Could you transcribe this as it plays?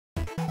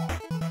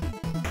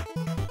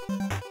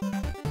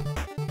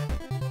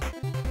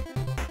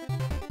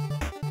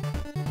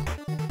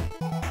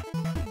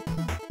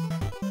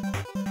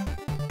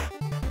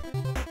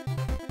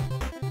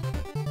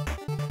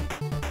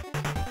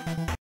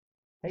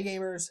Hey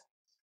gamers,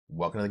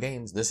 welcome to the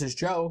games. This is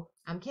Joe.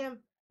 I'm Kim.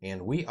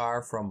 And we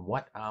are from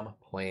What I'm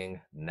Playing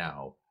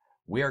Now.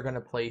 We are going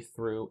to play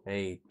through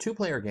a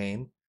 2-player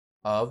game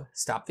of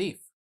Stop Thief.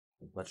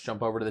 Let's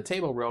jump over to the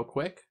table real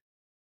quick,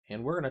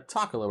 and we're going to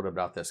talk a little bit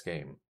about this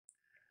game.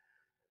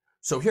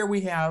 So here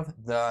we have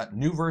the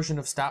new version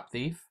of Stop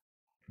Thief.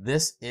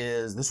 This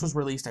was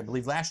released, I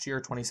believe, last year,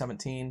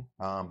 2017,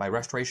 by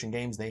Restoration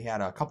Games. They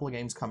had a couple of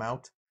games come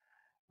out.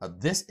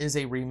 This is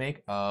a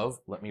remake of,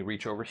 let me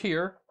reach over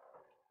here,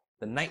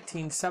 the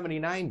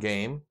 1979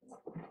 game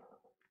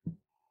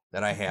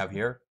that I have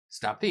here,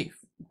 Stop Thief.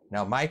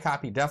 Now, my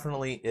copy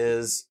definitely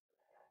is,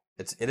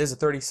 it is a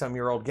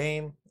 30-some-year-old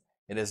game.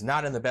 It is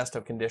not in the best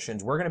of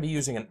conditions. We're going to be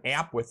using an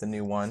app with the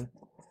new one.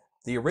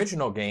 The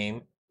original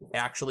game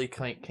actually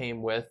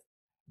came with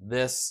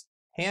this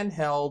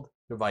handheld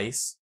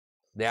device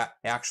that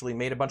actually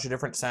made a bunch of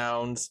different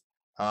sounds.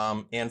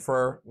 And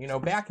for,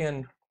 back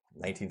in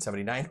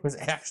 1979, it was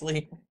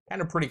actually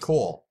kind of pretty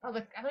cool. Oh,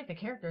 I like the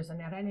characters in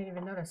that. I didn't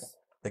even notice.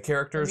 The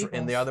characters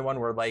in the other one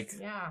were like,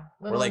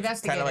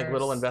 investigators. Kind of like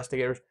little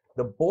investigators.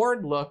 The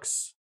board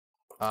looks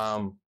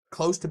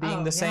close to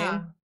being the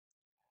same.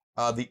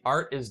 The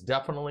art is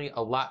definitely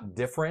a lot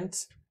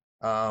different.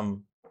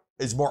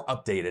 Is more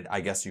updated,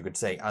 I guess you could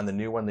say, on the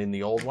new one than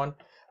the old one.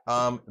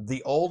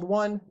 The old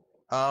one,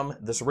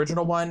 this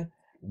original one,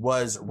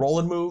 was roll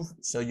and move.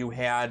 So you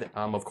had,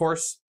 of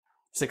course,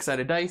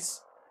 6-sided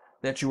dice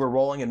that you were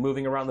rolling and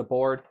moving around the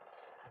board.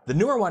 The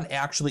newer one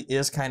actually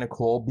is kind of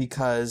cool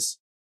because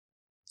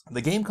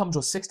the game comes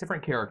with 6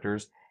 different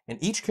characters,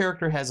 and each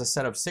character has a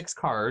set of 6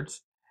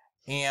 cards,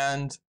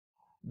 and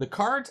the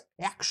cards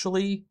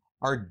actually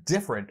are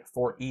different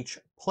for each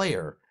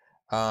player.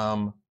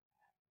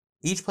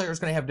 Each player is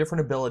going to have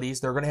different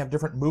abilities. They're going to have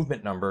different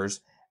movement numbers,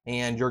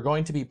 and you're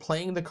going to be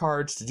playing the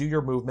cards to do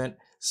your movement.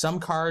 Some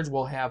cards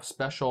will have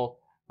special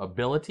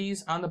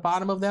abilities on the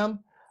bottom of them.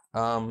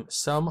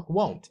 Some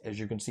won't. As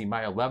you can see,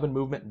 my 11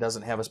 movement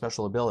doesn't have a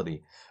special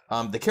ability.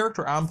 The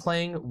character I'm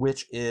playing,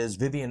 which is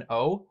Vivian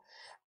O,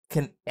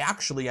 can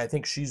actually, I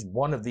think she's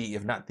one of the,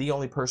 if not the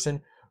only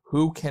person,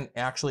 who can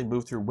actually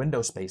move through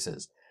window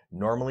spaces.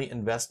 Normally,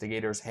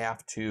 investigators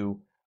have to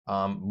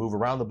move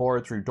around the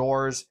board through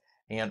doors.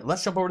 And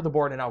let's jump over to the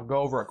board, and I'll go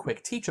over a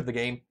quick teach of the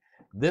game.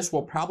 This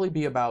will probably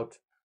be about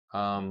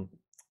a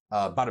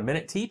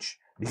minute teach,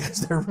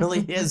 because there really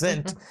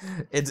isn't.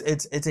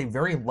 It's a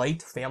very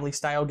light family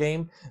style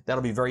game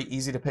that'll be very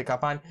easy to pick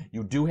up on.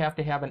 You do have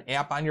to have an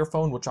app on your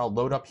phone, which I'll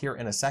load up here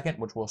in a second,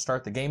 which we'll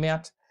start the game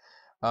at.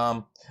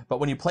 But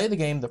when you play the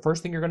game, the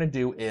first thing you're going to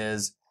do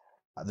is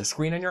the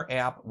screen on your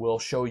app will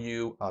show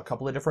you a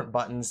couple of different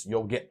buttons.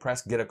 You'll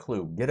press get a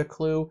clue. Get a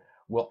clue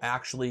will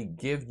actually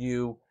give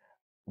you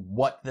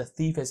what the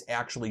thief is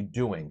actually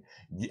doing.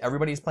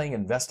 Everybody's playing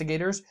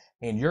investigators,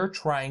 and you're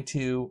trying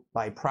to,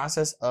 by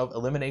process of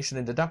elimination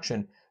and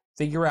deduction,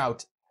 figure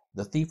out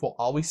the thief will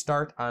always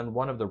start on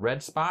one of the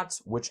red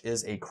spots, which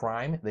is a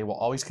crime. They will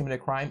always commit a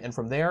crime, and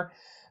from there,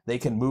 they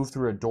can move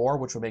through a door,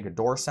 which will make a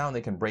door sound.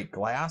 They can break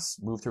glass,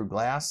 move through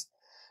glass.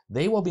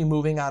 They will be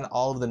moving on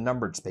all of the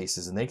numbered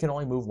spaces, and they can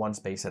only move one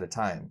space at a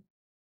time.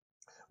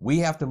 We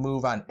have to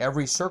move on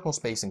every circle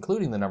space,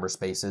 including the number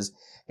spaces,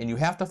 and you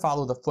have to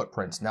follow the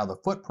footprints. Now, the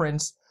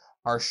footprints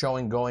are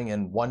showing going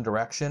in one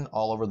direction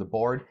all over the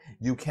board.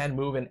 You can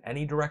move in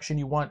any direction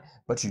you want,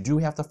 but you do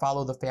have to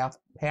follow the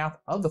path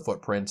of the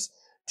footprints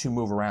to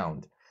move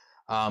around.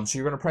 So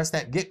you're going to press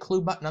that get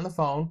clue button on the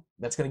phone.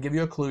 That's going to give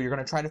you a clue. You're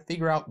going to try to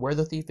figure out where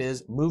the thief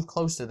is, move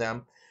close to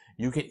them.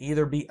 You can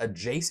either be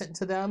adjacent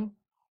to them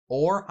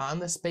or on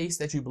the space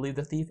that you believe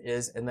the thief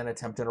is, and then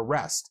attempt an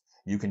arrest.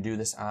 You can do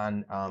this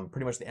on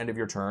pretty much the end of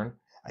your turn.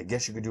 I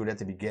guess you could do it at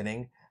the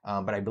beginning,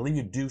 but I believe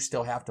you do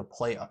still have to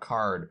play a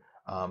card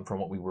from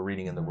what we were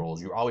reading in the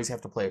rules. You always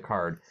have to play a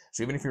card.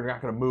 So even if you're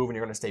not going to move and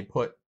you're going to stay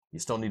put, you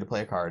still need to play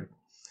a card.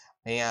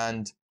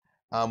 And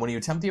when you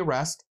attempt the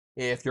arrest,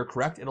 if you're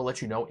correct, it'll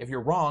let you know. If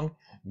you're wrong,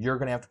 you're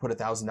going to have to put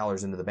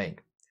 $1,000 into the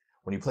bank.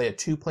 When you play a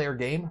 2-player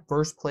game,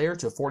 first player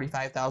to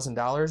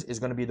 $45,000 is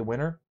going to be the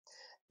winner.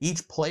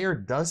 Each player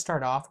does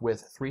start off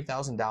with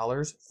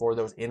 $3,000 for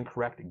those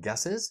incorrect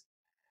guesses.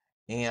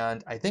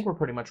 And I think we're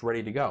pretty much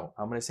ready to go.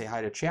 I'm going to say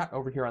hi to chat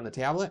over here on the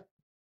tablet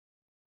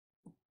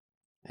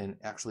and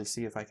actually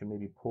see if I can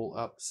maybe pull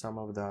up some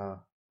of the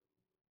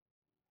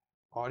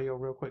audio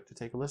real quick to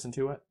take a listen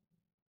to it.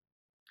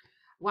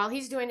 While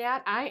he's doing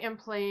that, I am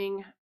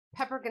playing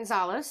Pepper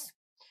Gonzalez,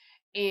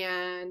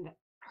 and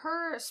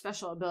her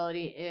special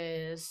ability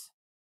is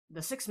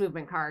the 6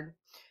 movement card.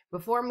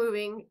 Before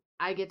moving,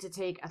 I get to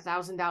take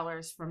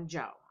 $1,000 from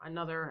Joe,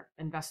 another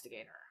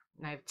investigator,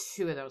 and I have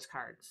 2 of those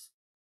cards.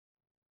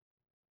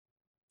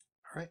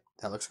 All right,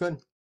 that looks good.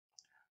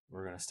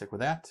 We're going to stick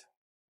with that.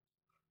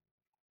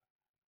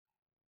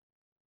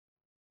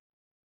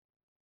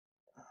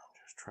 I'm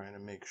just trying to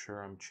make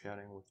sure I'm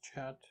chatting with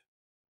chat.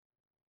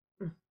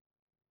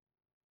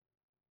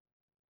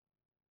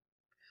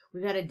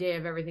 We've had a day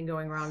of everything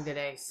going wrong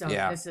today, so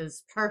This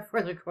is par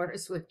for the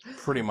course with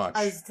pretty much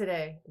us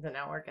today. Is it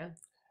not working?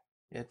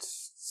 It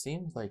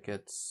seems like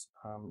it's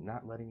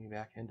not letting me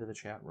back into the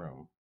chat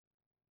room.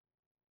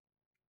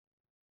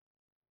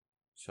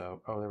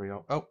 So, oh, there we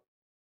go. Oh,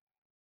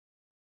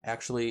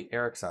 actually,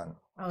 Eric's on.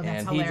 Oh, that's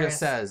and hilarious. he just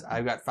says,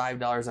 I've got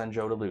 $5 on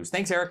Joe to lose.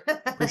 Thanks, Eric.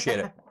 Appreciate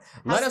it.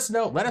 Let us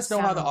know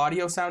how the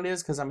audio sound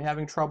is, because I'm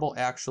having trouble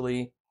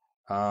actually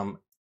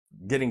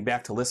getting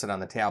back to listen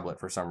on the tablet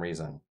for some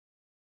reason.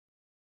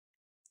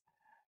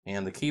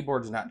 And the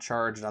keyboard's not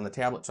charged on the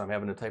tablet, so I'm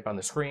having to type on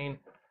the screen.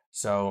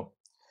 So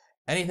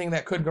anything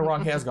that could go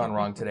wrong has gone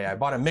wrong today. I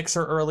bought a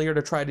mixer earlier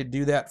to try to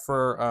do that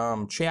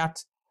for chat,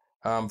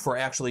 for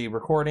actually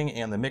recording,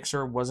 and the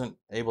mixer wasn't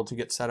able to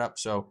get set up.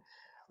 So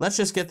let's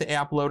just get the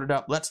app loaded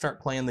up. Let's start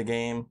playing the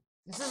game.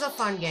 This is a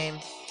fun game.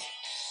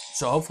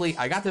 So hopefully,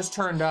 I got this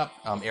turned up.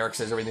 Eric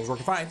says everything's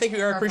working fine. Thank you,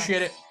 Eric. Perfect.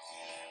 Appreciate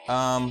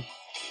it.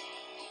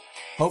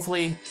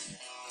 Hopefully,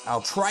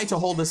 I'll try to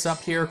hold this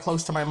up here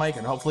close to my mic,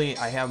 and hopefully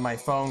I have my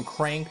phone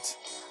cranked.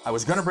 I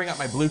was going to bring up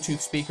my Bluetooth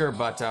speaker,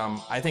 but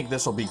I think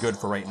this will be good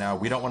for right now.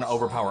 We don't want to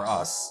overpower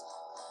us.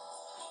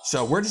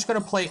 So we're just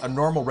going to play a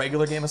normal,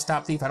 regular game of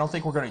Stop Thief. I don't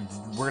think we're going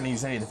to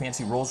use any of the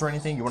fancy rules or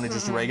anything. You want to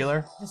just do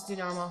regular? Just do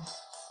normal.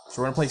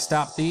 So we're going to play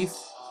Stop Thief.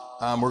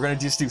 We're going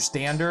to just do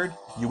standard.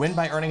 You win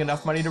by earning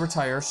enough money to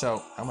retire.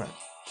 So I'm going to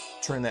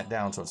turn that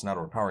down so it's not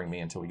overpowering me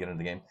until we get into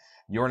the game.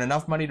 You earn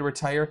enough money to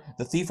retire.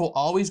 The thief will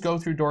always go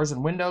through doors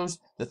and windows.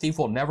 The thief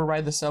will never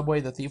ride the subway.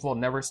 The thief will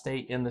never stay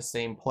in the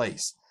same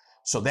place.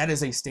 So that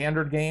is a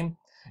standard game.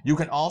 You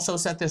can also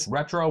set this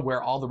retro,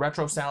 where all the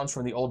retro sounds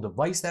from the old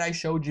device that I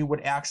showed you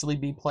would actually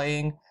be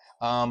playing.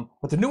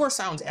 But the newer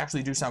sounds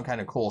actually do sound kind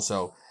of cool.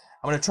 So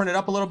I'm going to turn it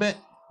up a little bit.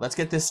 Let's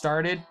get this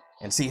started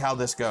and see how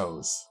this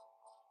goes.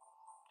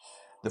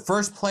 The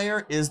first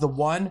player is the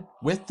one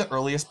with the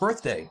earliest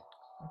birthday.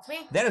 That's me.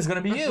 That is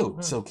going to be you.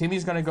 So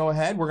Kimmy's going to go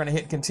ahead. We're going to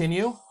hit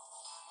continue.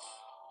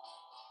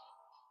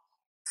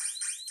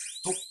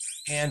 Oh,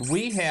 and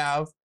we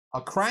have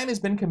a crime has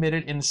been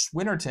committed in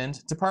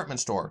Swinnerton's department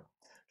store.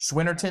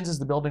 Swinnerton's is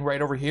the building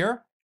right over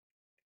here.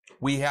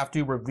 We have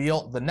to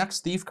reveal the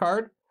next thief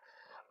card.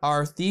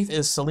 Our thief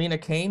is Selena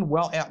Kane,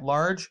 well at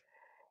large.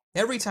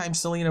 Every time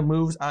Selena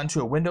moves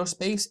onto a window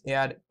space,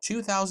 add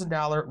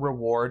 $2,000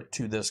 reward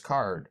to this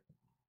card.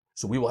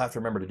 So we will have to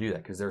remember to do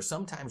that, because there are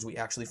sometimes we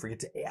actually forget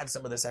to add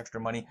some of this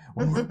extra money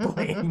when we're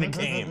playing the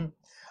game.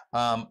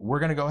 We're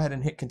going to go ahead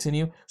and hit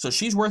continue. So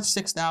she's worth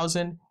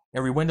 $6,000.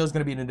 Every window is going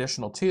to be an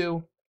additional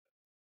 $2,000.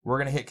 We're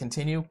going to hit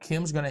continue.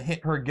 Kim's going to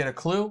hit her get a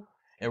clue,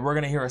 and we're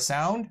going to hear a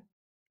sound.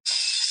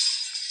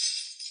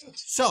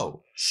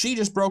 So she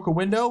just broke a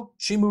window.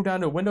 She moved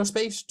onto a window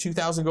space.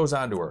 $2,000 goes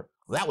onto her.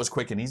 Well, that was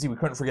quick and easy. We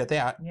couldn't forget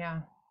that.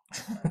 Yeah.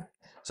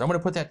 So I'm going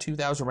to put that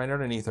 $2,000 right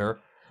underneath her.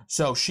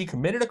 So she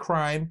committed a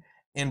crime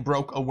and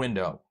broke a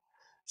window.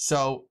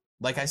 So,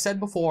 like I said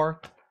before,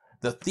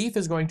 the thief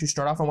is going to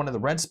start off on one of the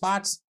red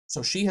spots.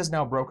 So she has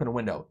now broken a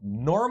window.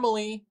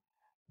 Normally,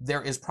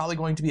 there is probably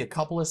going to be a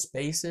couple of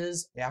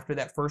spaces after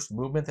that first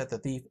movement that the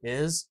thief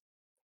is.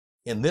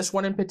 In this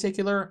one in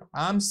particular,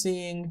 I'm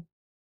seeing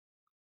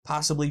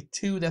possibly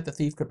 2 that the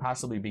thief could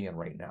possibly be in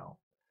right now.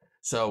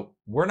 So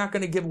we're not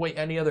going to give away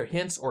any other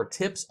hints or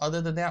tips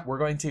other than that. We're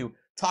going to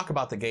talk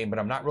about the game, but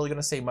I'm not really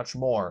going to say much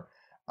more.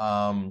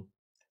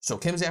 So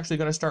Kim's actually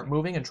going to start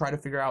moving and try to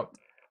figure out,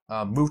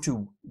 move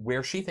to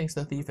where she thinks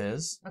the thief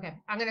is. Okay,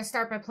 I'm going to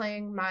start by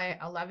playing my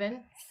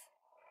 11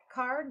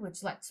 card,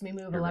 which lets me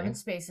move You're 11 green.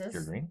 spaces.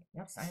 You're green?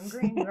 Yes, I am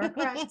green. You are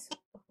correct.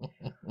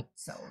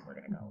 So we're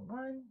going to go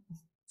 1,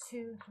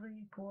 2,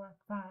 3, 4,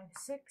 5,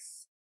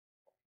 6,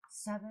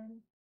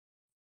 7,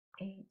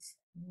 8,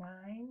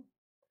 9.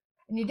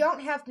 And you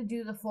don't have to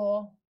do the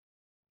full.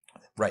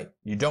 Right.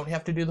 You don't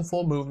have to do the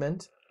full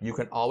movement. You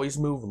can always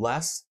move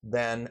less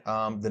than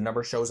the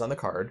number shows on the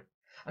card.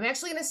 I'm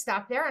actually going to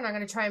stop there, and I'm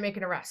going to try and make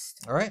an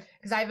arrest. All right.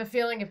 Because I have a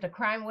feeling if the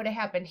crime would have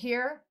happened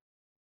here,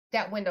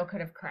 that window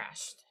could have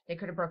crashed. They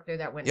could have broke through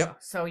that window. Yep.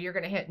 So you're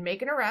going to hit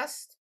make an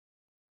arrest.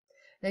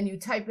 Then you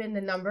type in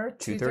the number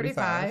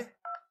 235.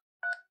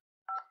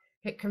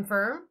 Hit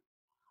confirm.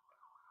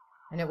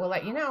 And it will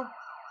let you know.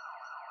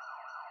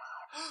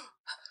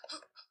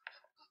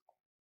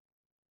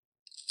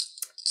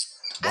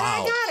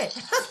 Wow. And I got it.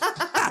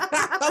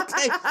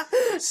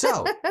 Okay.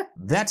 So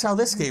that's how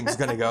this game is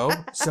going to go.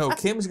 So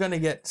Kim's going to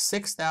get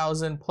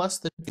 6,000 plus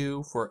the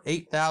 2 for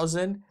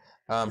 8,000.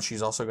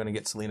 She's also going to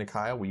get Selena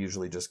Kyle. We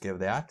usually just give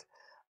that.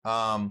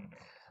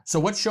 So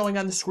what's showing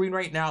on the screen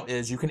right now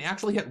is you can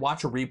actually hit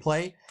watch a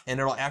replay, and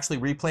it'll actually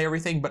replay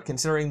everything. But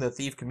considering the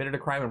thief committed a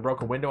crime and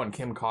broke a window and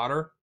Kim caught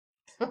her,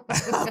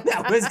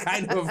 that was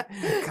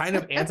kind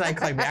of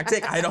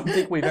anticlimactic. I don't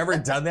think we've ever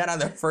done that on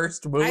the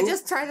first move. I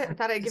just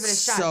thought I'd give it a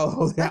shot.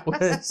 So that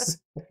was,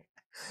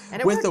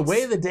 and it with worked. the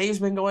way the day's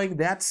been going,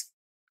 that's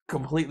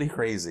completely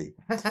crazy.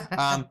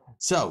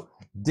 So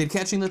did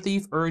catching the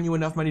thief earn you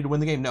enough money to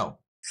win the game? No.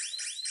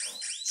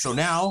 So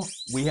now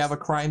we have a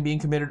crime being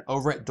committed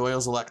over at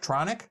Doyle's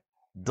Electronic.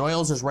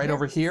 Doyle's is right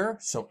over here.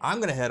 So I'm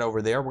going to head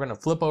over there. We're going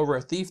to flip over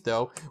a thief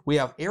though. We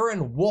have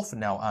Aaron Wolf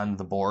now on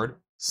the board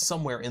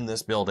somewhere in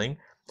this building.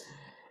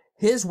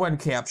 His one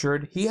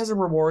captured, he has a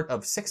reward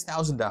of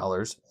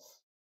 $6,000.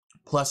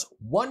 plus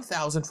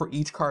 1,000 for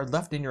each card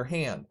left in your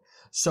hand.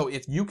 So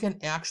if you can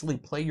actually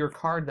play your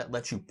card that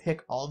lets you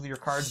pick all of your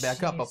cards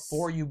back up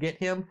before you get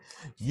him,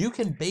 you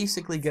can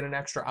basically get an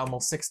extra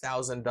almost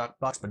 6,000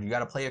 bucks, but you got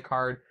to play a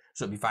card.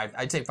 So it'd be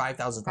I'd say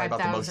 5,000 is probably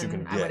about the most you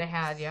can get. I would have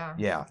had, yeah.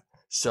 Yeah.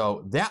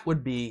 So that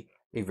would be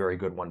a very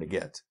good one to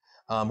get.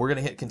 We're going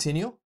to hit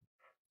continue.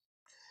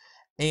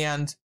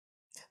 And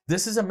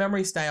this is a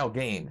memory style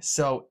game.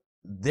 So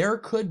there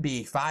could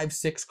be 5,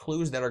 6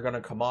 clues that are going to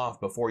come off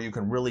before you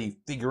can really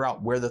figure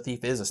out where the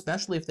thief is,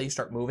 especially if they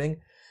start moving.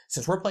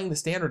 Since we're playing the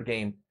standard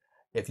game,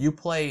 if you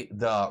play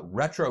the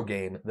retro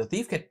game, the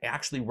thief can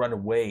actually run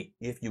away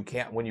if you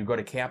can't when you go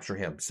to capture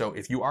him. So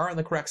if you are on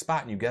the correct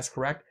spot and you guess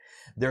correct,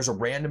 there's a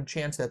random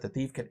chance that the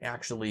thief can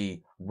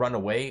actually run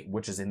away,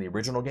 which is in the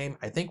original game.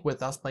 I think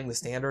with us playing the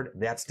standard,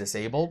 that's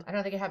disabled. I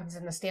don't think it happens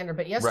in the standard,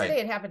 but yesterday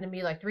it happened to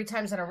me like 3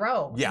 times in a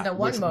row. Yeah, the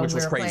one mode which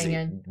was we were crazy. Playing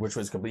in. Which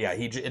was complete. Yeah,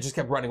 it just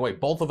kept running away.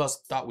 Both of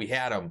us thought we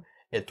had him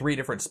at 3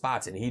 different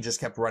spots, and he just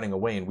kept running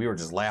away, and we were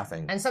just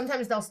laughing. And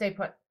sometimes they'll stay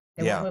put.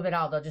 They won't move at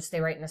all. They'll just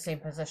stay right in the same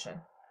position.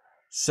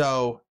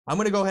 So I'm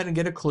going to go ahead and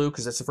get a clue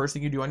because that's the first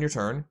thing you do on your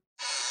turn.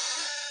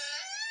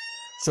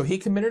 So he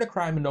committed a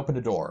crime and opened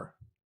a door.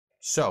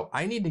 So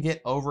I need to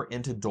get over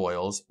into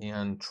Doyle's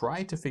and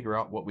try to figure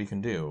out what we can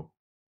do.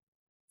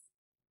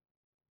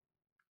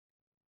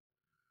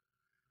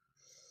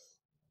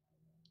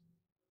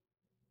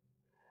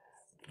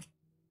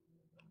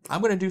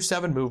 I'm going to do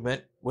 7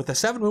 movement. With the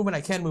 7 movement,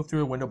 I can move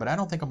through a window, but I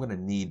don't think I'm going to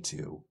need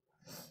to.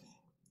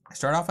 I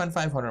start off on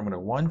 500. I'm going to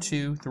 1,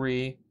 2,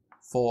 3,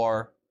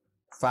 4,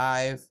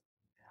 5.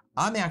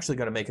 I'm actually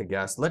going to make a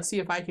guess. Let's see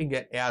if I can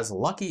get as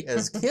lucky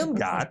as Kim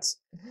got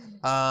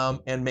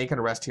and make an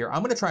arrest here.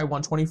 I'm going to try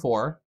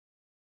 124.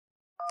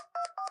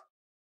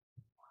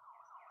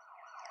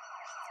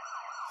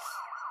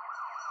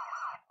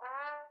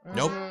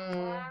 Nope.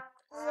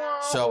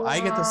 So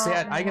I get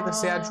the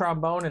sad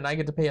trombone, and I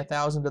get to pay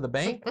 1,000 to the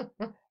bank.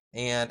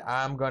 And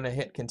I'm going to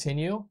hit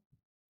continue.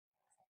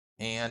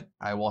 And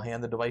I will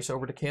hand the device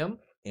over to Kim,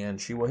 and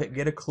she will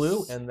get a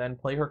clue and then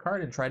play her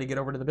card and try to get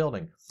over to the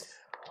building.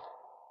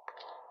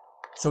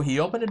 So he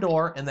opened a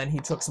door, and then he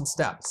took some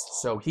steps.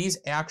 So he's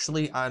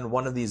actually on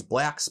one of these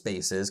black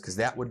spaces, because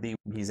that would be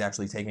he's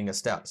actually taking a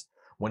steps.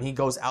 When he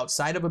goes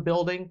outside of a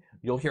building,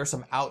 you'll hear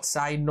some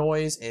outside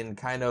noise and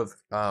kind of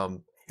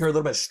hear a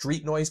little bit of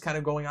street noise kind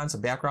of going on, some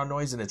background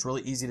noise, and it's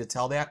really easy to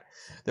tell that.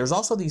 There's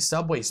also these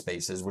subway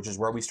spaces, which is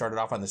where we started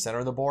off on the center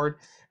of the board,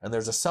 and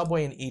there's a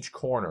subway in each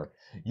corner.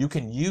 You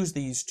can use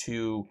these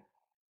to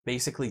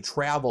basically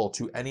travel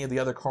to any of the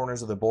other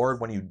corners of the board.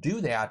 When you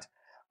do that,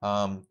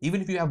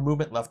 even if you have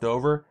movement left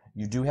over,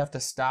 you do have to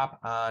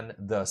stop on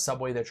the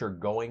subway that you're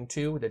going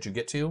to, that you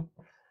get to,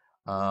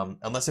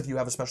 unless if you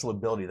have a special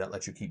ability that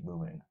lets you keep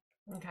moving.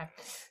 Okay,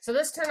 so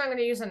this turn I'm going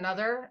to use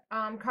another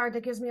card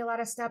that gives me a lot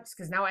of steps,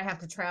 because now I have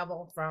to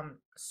travel from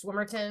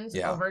Swimmerton's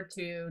over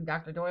to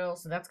Dr. Doyle,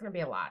 so that's going to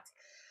be a lot.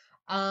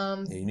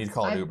 Yeah, you need to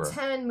call an Uber.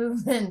 10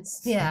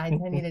 movements. Yeah, I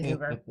need an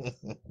Uber.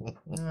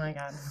 Oh my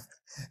god.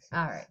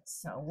 All right,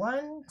 so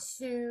 1,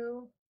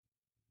 2,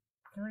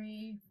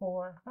 3,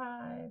 4,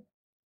 5,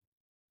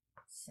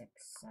 6,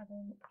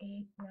 7,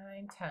 8,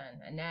 9, 10.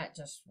 And that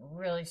just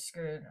really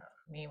screwed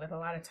me with a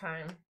lot of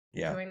time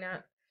doing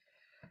that.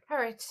 All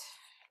right.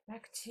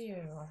 Back to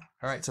you.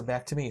 All right, so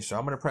back to me. So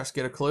I'm going to press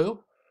get a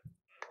clue.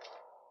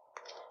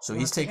 So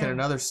he's taken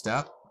another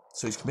step.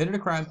 So he's committed a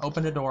crime,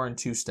 opened a door in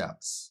 2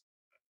 steps.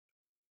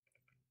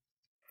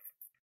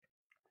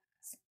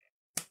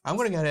 I'm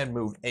going to go ahead and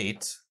move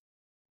 8.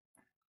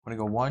 I'm going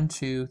to go 1,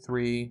 2,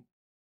 3,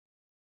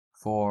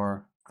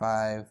 4,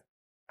 5,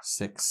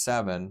 6,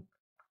 7. And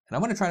I'm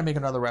going to try to make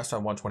another rest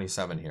on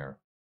 127 here.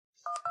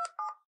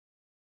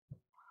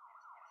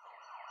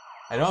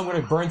 I know I'm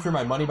going to burn through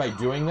my money by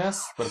doing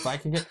this, but if I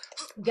can get...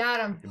 Got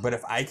him. But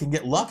if I can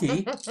get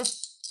lucky,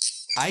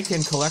 I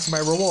can collect my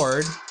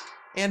reward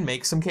and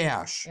make some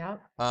cash.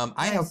 Yep.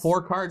 I have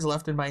 4 cards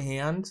left in my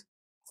hand.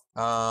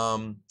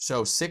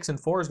 So 6 and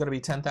 4 is going to be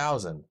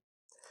 10,000.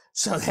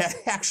 So that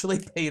actually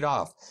paid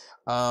off.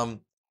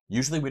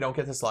 Usually we don't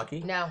get this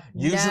lucky. No.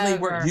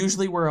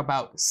 Usually we're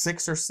about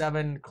 6 or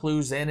 7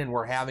 clues in, and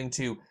we're having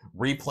to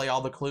replay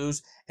all the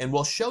clues. And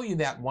we'll show you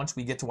that once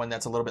we get to one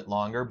that's a little bit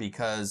longer,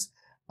 because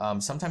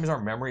sometimes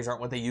our memories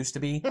aren't what they used to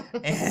be,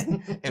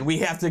 and we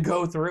have to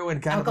go through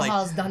and kind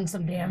Alcohol's done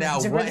some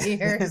damage over the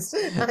years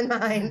on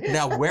mine.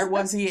 Now, where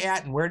was he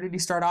at, and where did he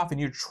start off? And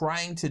you're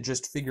trying to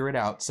just figure it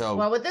out. So,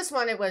 well, with this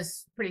one, it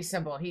was pretty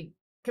simple. He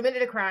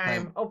committed a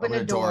crime, opened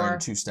a door in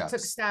 2 steps.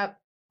 Took a step.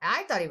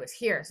 I thought he was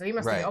here, so he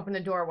must have opened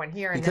the door, went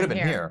here, and he could have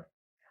been here.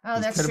 Oh,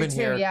 that's true too.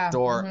 Here, yeah.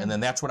 Door, and then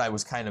that's what I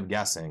was kind of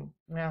guessing.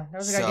 Yeah, that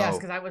was a good guess,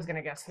 because I was going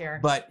to guess here.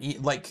 But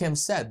like Kim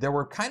said, there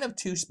were kind of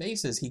 2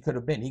 spaces he could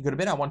have been. He could have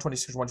been on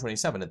 126,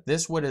 127.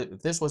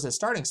 If this was his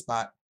starting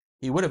spot,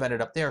 he would have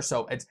ended up there.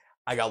 So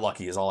I got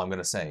lucky, is all I'm going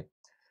to say.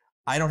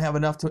 I don't have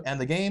enough to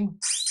end the game.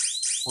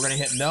 We're going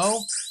to hit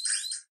no.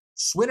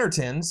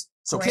 Swinnerton's.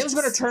 So Kim's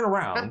going to turn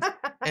around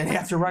and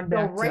have to run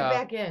back. Go right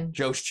back in.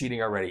 Joe's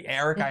cheating already.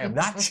 Eric, I am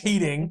not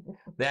cheating.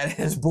 That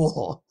is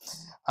bull.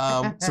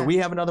 So we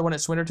have another one at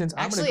Swinnerton's.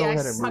 I'm going to go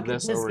ahead and move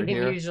this over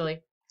here.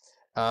 Usually.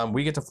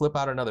 We get to flip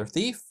out another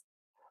thief.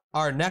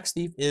 Our next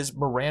thief is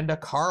Miranda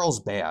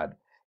Carlsbad.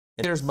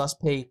 Players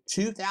must pay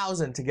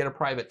 $2,000 to get a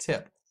private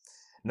tip.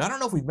 Now, I don't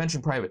know if we've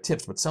mentioned private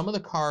tips, but some of the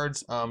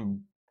cards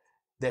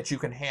that you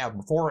can have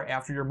before or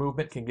after your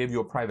movement can give you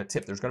a private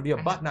tip. There's going to be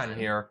a button on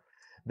here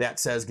that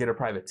says get a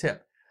private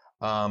tip.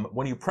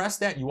 When you press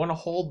that, you want to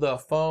hold the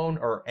phone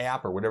or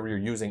app or whatever you're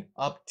using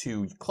up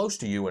to close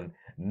to you and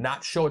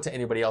not show it to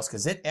anybody else,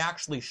 because it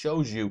actually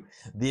shows you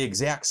the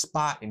exact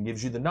spot and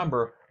gives you the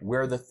number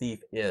where the thief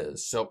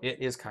is. So it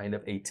is kind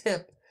of a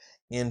tip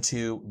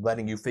into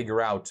letting you figure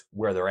out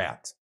where they're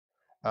at.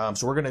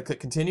 So we're going to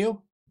click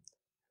continue.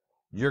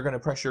 You're going to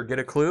press your get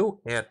a clue,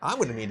 and I'm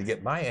going to need to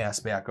get my ass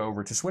back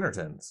over to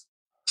Swinnerton's.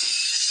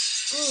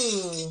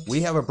 Ooh.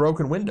 We have a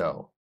broken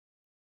window.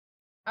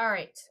 All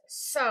right,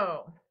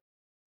 so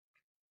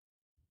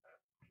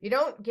you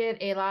don't get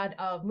a lot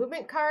of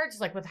movement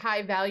cards like with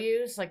high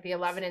values, like the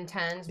 11 and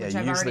 10s, which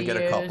I've already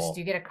used.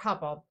 You get a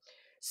couple.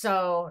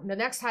 So the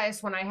next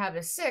highest one I have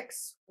is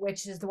 6,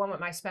 which is the one with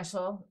my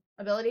special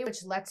ability,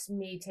 which lets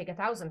me take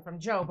 1,000 from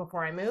Joe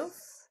before I move.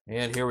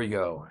 And here we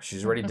go.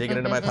 She's already digging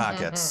into my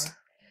pockets.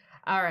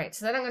 All right,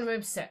 so then I'm going to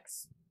move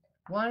 6.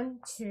 1,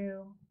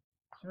 2,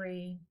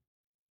 3,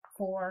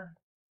 4,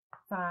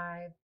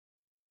 5,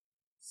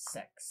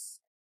 6.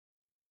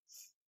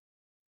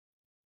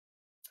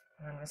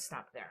 I'm going to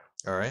stop there.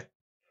 All right.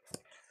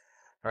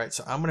 All right,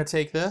 so I'm going to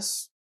take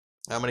this.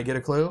 I'm going to get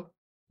a clue.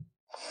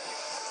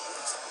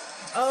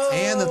 Oh.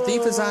 And the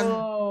thief is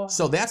on.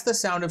 So that's the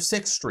sound of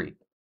 6th Street.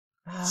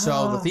 Oh.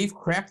 So the thief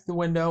cracked the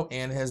window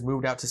and has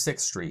moved out to 6th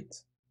Street.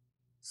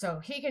 So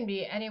he can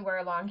be anywhere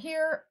along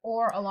here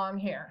or along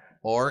here.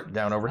 Or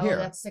down over here.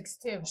 That's 6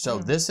 too. So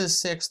this is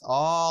 6th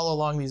all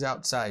along these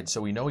outsides.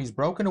 So we know he's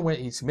broken a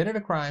window, he's committed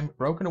a crime,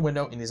 broken a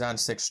window, and he's on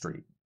 6th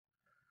Street.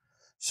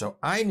 So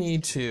I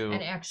need to...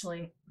 And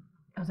actually,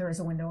 oh, there is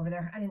a window over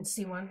there. I didn't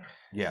see one.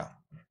 Yeah.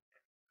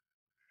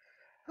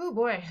 Oh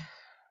boy.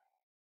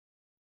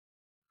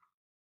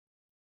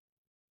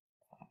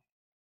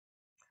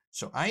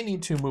 So I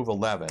need to move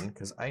 11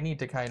 because I need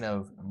to kind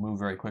of move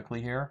very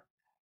quickly here.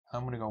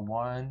 I'm going to go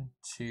 1,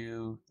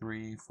 2,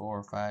 3,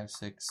 4, 5,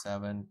 6,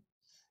 7,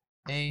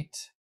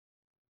 8,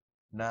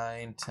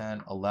 9,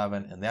 10,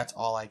 11. And that's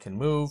all I can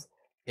move.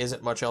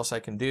 Isn't much else I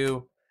can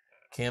do.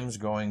 Kim's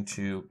going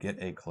to get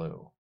a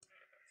clue.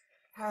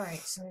 All right.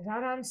 So he's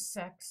out on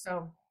 6.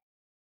 So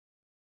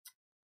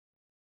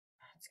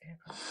let's get a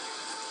clue.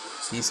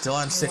 He's still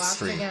on 6th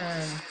Street.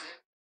 Again.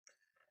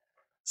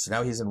 So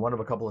now he's in one of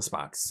a couple of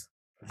spots.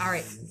 All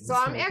right. So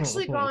I'm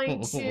actually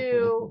going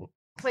to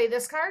play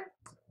this card.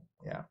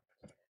 Yeah.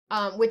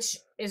 Which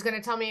is going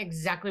to tell me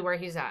exactly where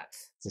he's at.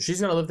 So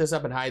she's going to lift this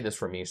up and hide this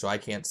from me so I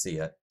can't see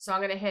it. So I'm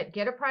going to hit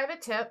get a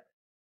private tip.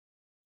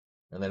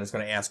 And then it's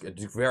going to ask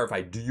to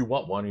verify, do you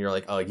want one? And you're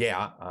like, oh,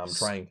 yeah, I'm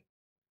trying.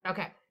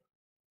 Okay.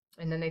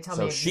 And then they tell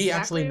me exactly. So she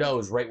actually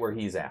knows right where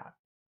he's at.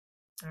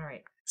 All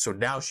right. So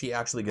now she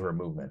actually gets her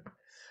movement.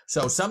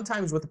 So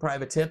sometimes with the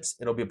private tips,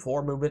 it'll be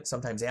before movement,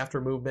 sometimes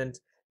after movement.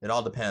 It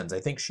all depends.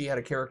 I think she had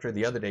a character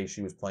the other day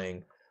she was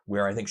playing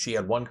where I think she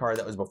had one card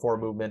that was before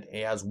movement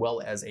as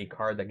well as a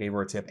card that gave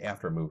her a tip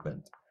after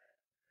movement.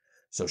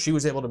 So she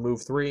was able to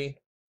move 3.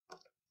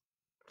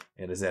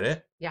 And is that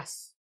it?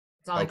 Yes.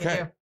 That's all I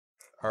can do.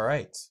 All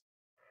right.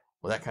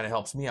 Well, that kind of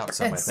helps me out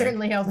some, I think. It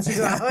certainly helps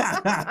you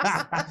out.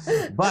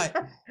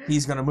 But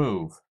he's going to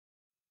move.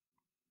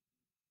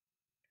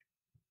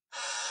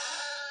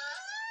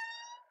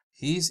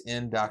 He's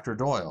in Dr.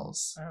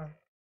 Doyle's. Oh.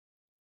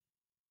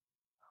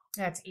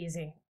 That's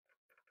easy.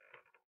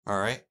 All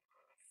right.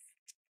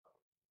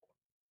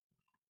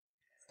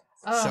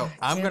 Oh, so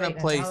I'm going to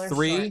play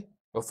 3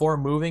 before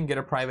moving, get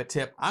a private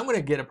tip. I'm going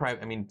to get a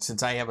private, I mean,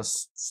 since I have a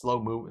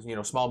slow move,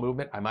 small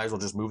movement, I might as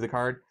well just move the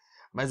card.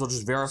 Might as well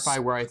just verify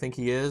where I think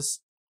he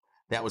is.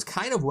 That was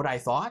kind of what I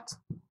thought.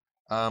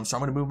 So I'm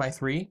going to move my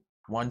 3.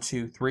 1,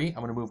 2, 3. I'm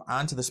going to move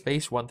onto the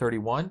space,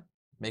 131.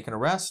 Make an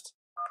arrest,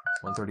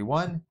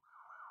 131.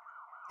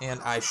 And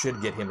I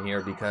should get him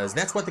here because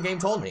that's what the game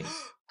told me.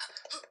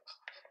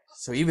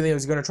 So even though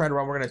he's going to try to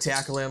run, we're going to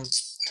tackle him.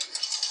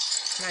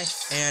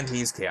 Nice. And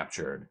he's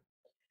captured.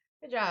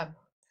 Good job.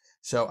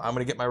 So I'm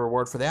going to get my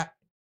reward for that.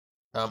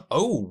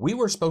 We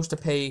were supposed to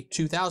pay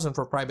 $2,000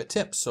 for private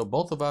tips. So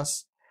both of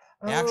us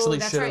actually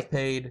should have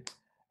paid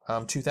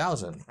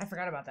 $2,000. I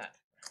forgot about that.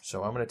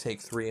 So I'm going to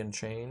take 3 and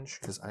change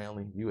because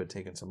you had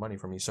taken some money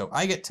from me. So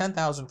I get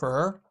 $10,000 for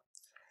her.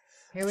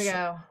 Here we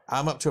go.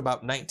 I'm up to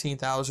about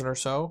 $19,000 or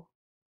so.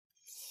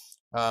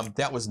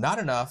 That was not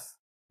enough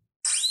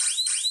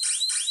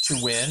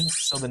to win.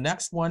 So the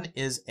next one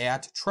is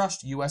at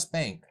Trust US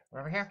Bank. We're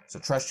over here. So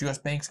Trust US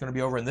Bank is going to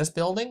be over in this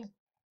building.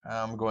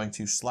 I'm going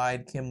to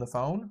slide Kim the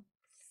phone.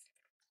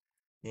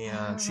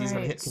 And she's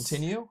going to hit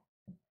continue.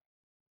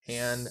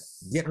 And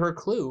get her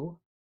clue.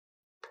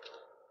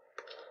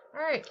 All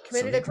right.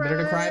 Committed a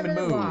crime and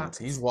moved.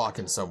 He's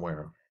walking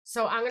somewhere.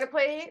 So I'm going to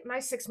play my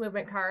 6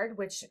 movement card,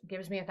 which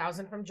gives me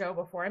 1,000 from Joe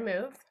before I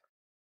move.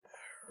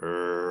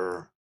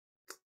 Thank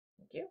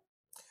you.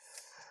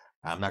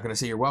 I'm not going to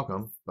say you're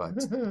welcome, but...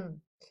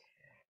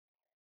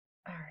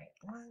 All right.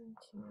 1,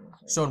 2,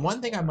 3, So, and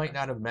one thing I 4. might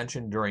not have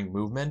mentioned during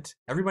movement,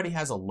 everybody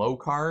has a low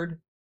card,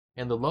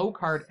 and the low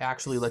card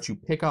actually lets you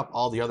pick up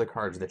all the other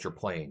cards that you're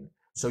playing.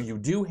 So you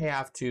do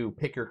have to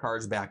pick your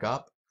cards back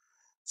up.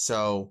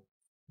 So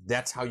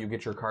that's how you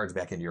get your cards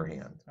back into your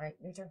hand. All right,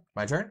 your turn.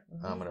 My turn?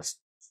 Mhm. I'm going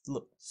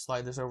to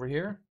slide this over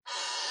here.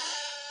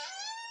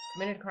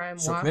 Committed a crime,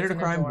 So walked committed a in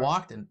crime, door.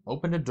 walked, and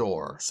opened a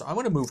door. So I'm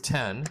going to move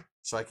 10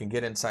 so I can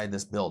get inside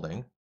this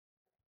building.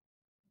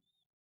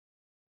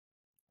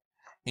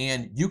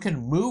 And you can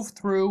move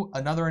through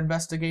another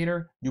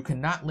investigator. You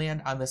cannot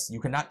land on this.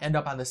 You cannot end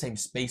up on the same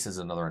space as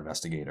another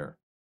investigator.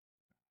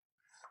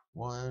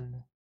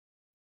 1,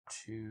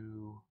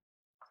 2,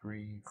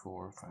 3,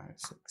 4, 5,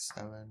 6,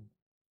 7,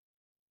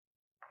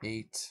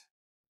 8.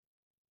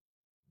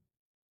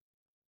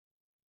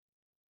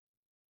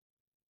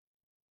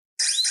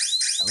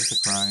 That was the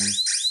crime.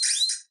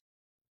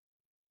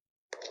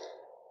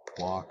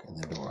 Walk in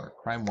the door.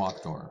 Crime,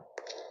 walk, door.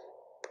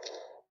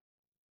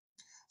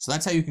 So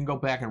that's how you can go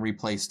back and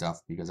replay stuff,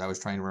 because I was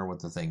trying to remember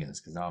what the thing is,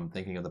 because now I'm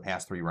thinking of the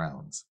past 3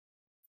 rounds.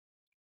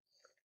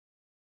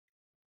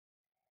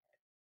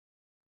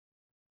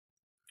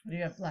 Do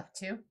you have left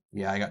 2?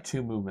 Yeah, I got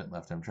 2 movement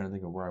left. I'm trying to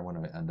think of where I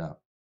want to end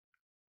up.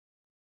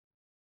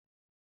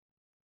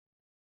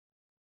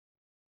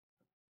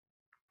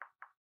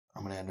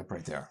 I'm going to end up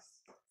right there.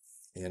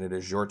 And it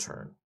is your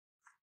turn.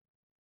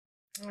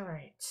 All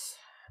right.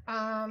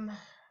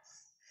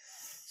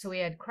 So we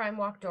had crime,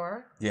 walk,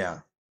 door.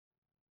 Yeah.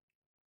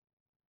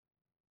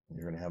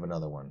 You're going to have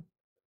another one.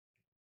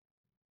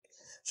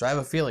 So I have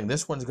a feeling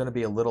this one's going to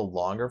be a little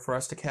longer for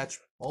us to catch,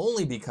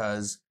 only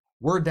because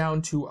we're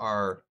down to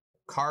our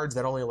cards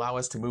that only allow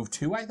us to move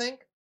 2, I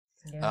think.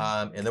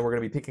 Yeah. And then we're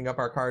going to be picking up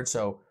our cards.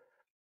 So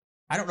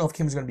I don't know if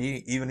Kim's going to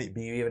be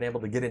even able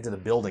to get into the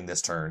building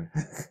this turn.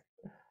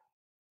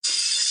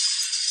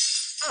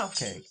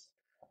 Okay.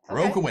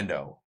 Broke a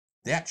window.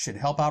 That should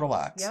help out a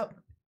lot. Yep.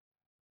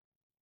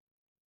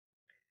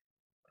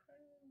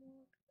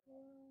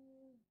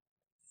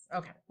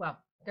 Okay, well,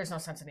 there's no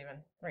sense in even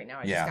right now.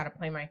 I just got to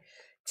play my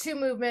 2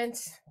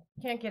 movements.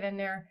 Can't get in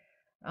there.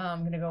 I'm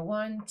going to go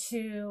 1,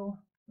 2.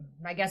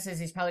 My guess is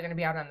he's probably going to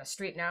be out on the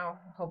street now,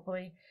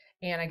 hopefully.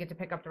 And I get to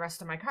pick up the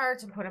rest of my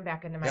cards and put them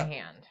back into my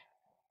hand.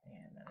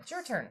 And then it's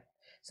your turn.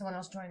 Someone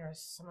else join, or is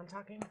someone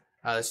talking?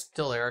 It's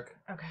still Eric.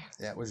 Okay.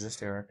 That was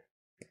just Eric.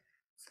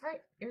 All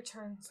right, your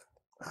turn.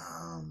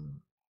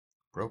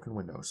 Broken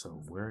window.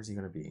 So where is he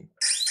going to be?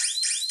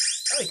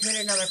 Oh, he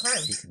committed another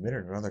crime. He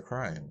committed another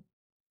crime.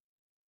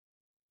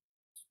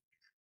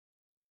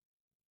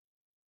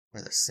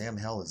 Where the Sam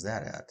hell is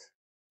that at?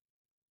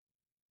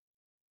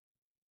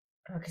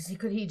 Oh, because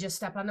could he just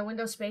step on the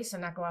window space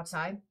and not go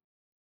outside?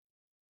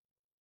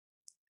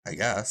 I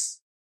guess.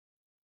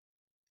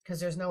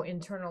 Because there's no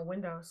internal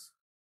windows.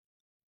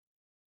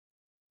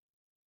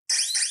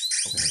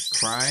 Okay,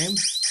 crime.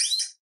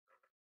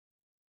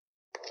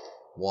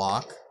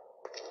 Walk.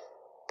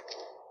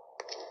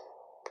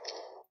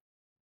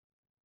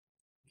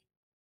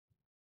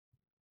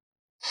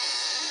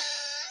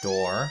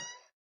 Door.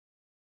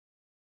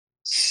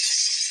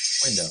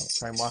 Window.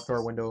 Crime, walk,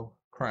 door, window,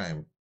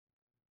 crime.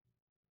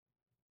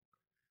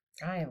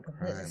 I am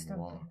completely Crime, stumped.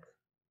 walk.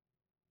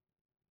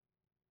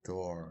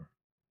 Door.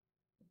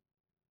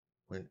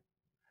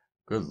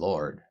 Good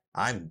Lord.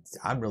 I'm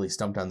really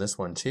stumped on this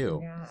one too.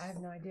 Yeah, I have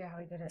no idea how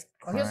he did it.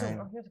 Crime.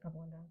 Here's a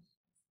couple windows.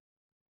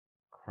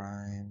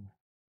 Crime.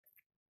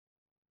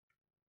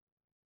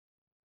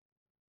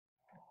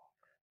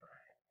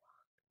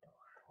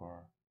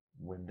 Door.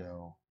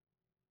 Window.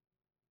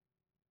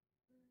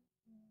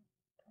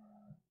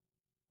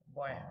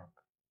 Boy.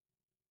 Walk.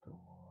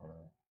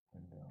 Door.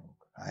 Window.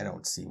 I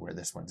don't see where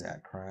this one's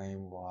at.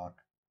 Crime,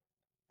 walk,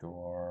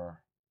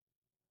 door.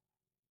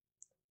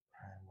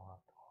 Crime, walk,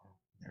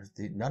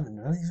 door. None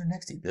of these are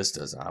next to you. This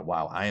does.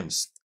 Wow,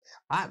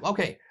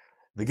 okay.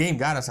 The game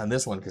got us on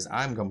this one because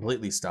I'm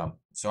completely stumped.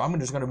 So I'm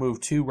just going to move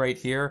 2 right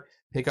here,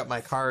 pick up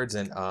my cards,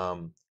 and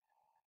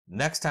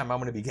next time I'm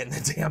going to be getting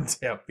the damn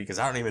tip because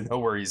I don't even know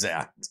where he's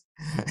at.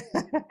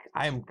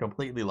 I am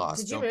completely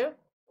lost. Did you move?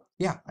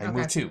 Yeah, I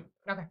moved 2.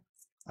 Okay.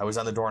 I was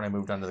on the door and I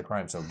moved on to the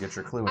crime, so get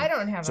your clue in. I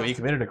don't have So he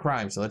committed a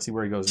crime, so let's see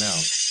where he goes now.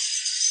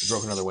 He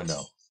broke another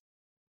window.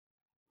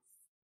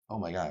 Oh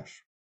my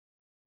gosh.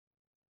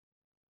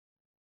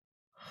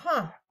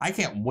 Huh. I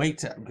can't wait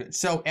to...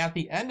 So at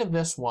the end of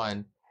this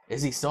one,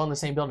 is he still in the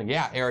same building?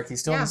 Yeah, Eric,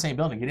 he's still in the same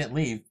building. He didn't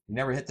leave. He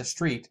never hit the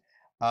street.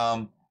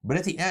 But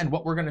at the end,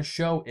 what we're going to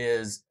show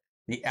is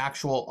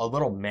a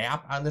little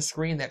map on the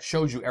screen that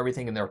shows you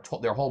everything in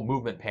their whole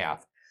movement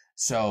path.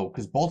 So,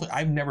 because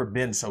I've never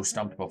been so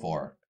stumped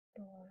before.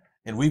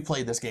 And we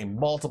played this game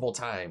multiple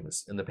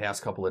times in the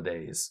past couple of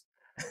days.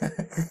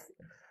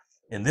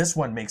 And this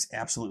one makes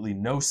absolutely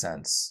no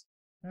sense.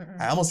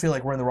 I almost feel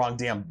like we're in the wrong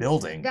damn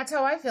building. That's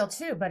how I feel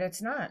too, but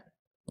it's not.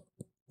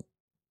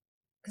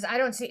 Because I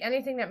don't see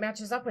anything that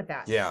matches up with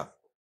that. Yeah.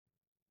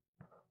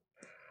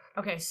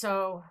 Okay,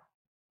 so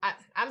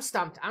I'm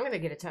stumped. I'm gonna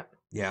get a tip.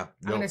 Yeah.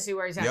 I'm gonna see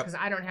where he's at Yep. because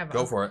I don't have.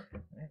 Go for it.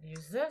 I'm gonna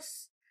use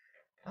this.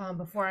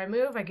 Before I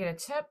move, I get a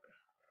tip.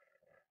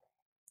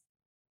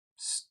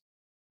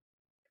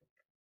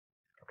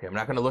 Okay, I'm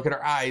not going to look at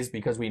our eyes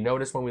because we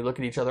notice when we look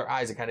at each other's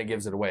eyes, it kind of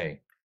gives it away.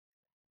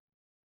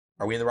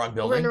 Are we in the wrong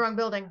building? We're in the wrong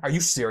building. Are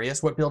you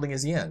serious? What building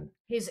is he in?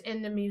 He's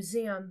in the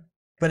museum.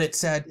 But it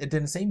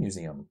didn't say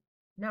museum.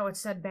 No, it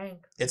said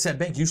bank. It said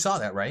bank. You saw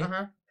that, right?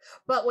 Uh-huh.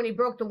 But when he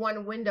broke the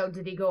one window,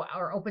 did he go,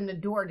 or open the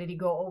door, did he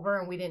go over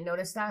and we didn't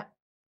notice that?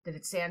 Did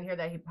it say on here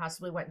that he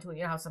possibly went into,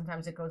 you know how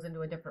sometimes it goes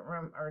into a different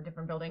room or a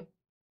different building?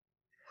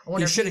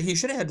 He should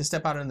have had to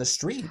step out in the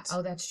street.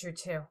 Oh, that's true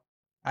too.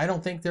 I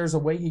don't think there's a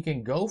way he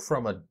can go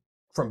from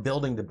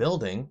building to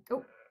building.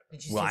 Oh,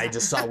 did you well, see I that?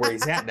 just saw where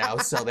he's at now,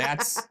 so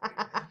that's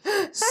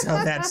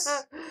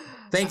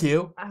thank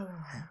you. Oh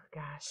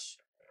gosh.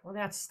 Well,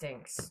 that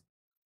stinks.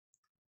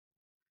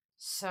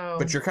 So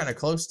But you're kind of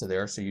close to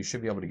there, so you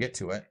should be able to get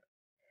to it.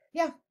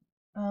 yeah.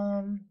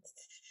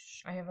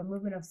 I have a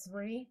movement of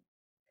 3.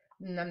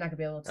 I'm not gonna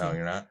be able to. Oh,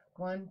 you're not?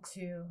 1,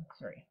 2,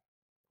 3.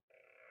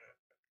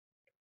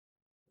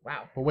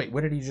 Wow. Well, wait,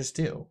 what did he just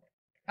do?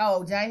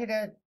 Oh, did I hit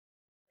a?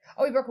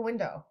 Oh, he broke a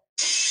window.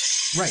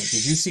 Right.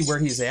 Did you see where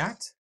he's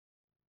at?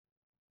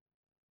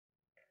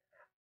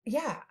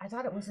 Yeah, I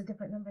thought it was a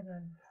different number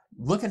then.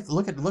 Look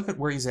at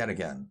where he's at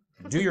again.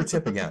 Do your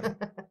tip again.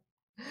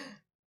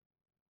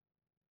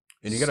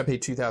 And you got to pay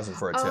 $2,000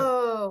 for a tip.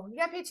 Oh, you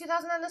got to pay $2,000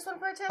 on this one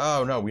for a tip?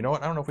 Oh no, you know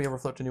what? I don't know if we ever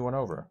flipped a new one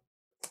over.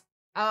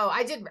 Oh,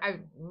 I did.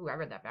 I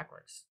read that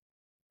backwards.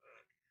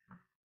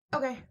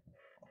 Okay.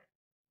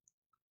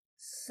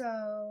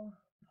 So.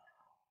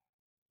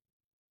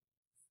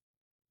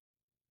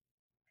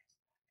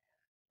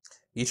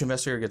 Each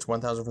investigator gets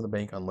 $1,000 from the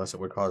bank unless it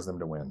would cause them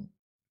to win.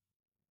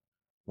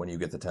 When you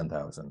get the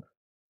 $10,000.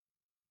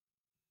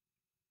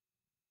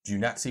 Do you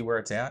not see where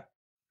it's at?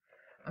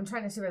 I'm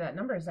trying to see where that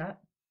number is at.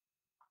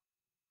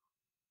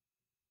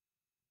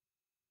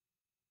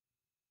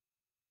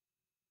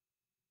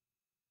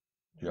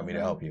 Do you want me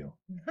to help you?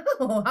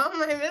 No, how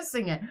am I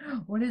missing it?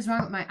 What is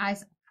wrong with my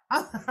eyes?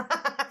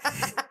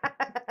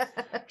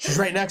 She's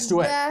right next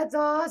to it. That's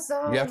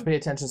awesome. You have to pay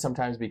attention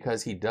sometimes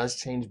because he does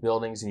change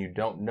buildings and you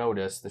don't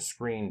notice. The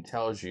screen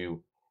tells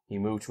you he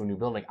moved to a new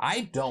building.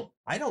 I don't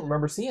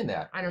remember seeing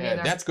that. I don't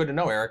either. That's good to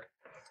know, Eric.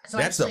 So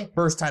that's actually, the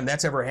first time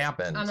that's ever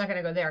happened. I'm not going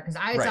to go there because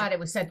I thought it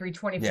was said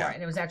 324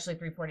 and it was actually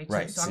 342.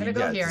 Right. So I'm going to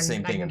go here the same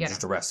and thing I can and get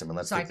just him. arrest him and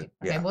let's So get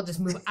okay, we'll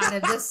just move out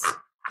of this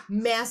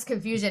mass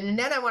confusion and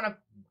then I want to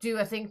do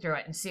a thing through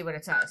it and see what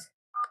it says.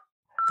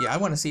 Yeah, I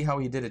want to see how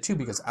he did it too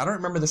because I don't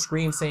remember the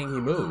screen saying he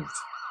moved.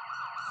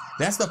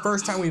 That's the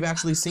first time we've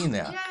actually seen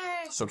that.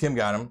 Yay! So Kim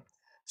got him.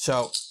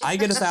 So I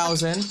get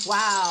 1,000.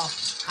 Wow,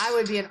 I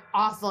would be an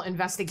awful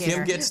investigator.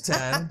 Kim gets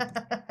 10.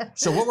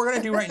 So what we're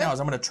gonna do right now is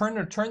I'm gonna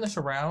turn this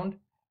around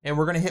and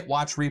we're gonna hit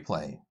watch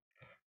replay.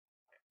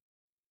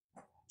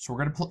 So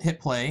we're gonna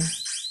hit play.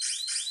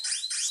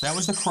 So that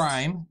was the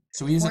crime.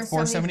 So he's at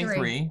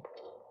 473.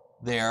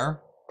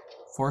 There.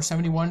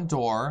 471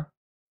 door.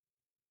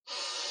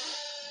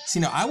 See,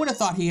 now I would have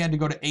thought he had to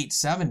go to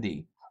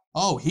 870.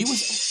 Oh, he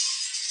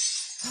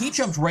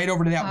jumped right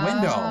over to that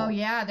window. Oh,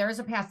 yeah, there is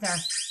a path there.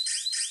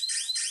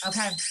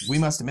 Okay. We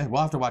must have missed.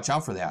 We'll have to watch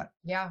out for that.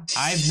 Yeah.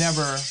 I've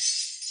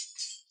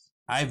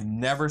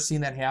never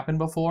seen that happen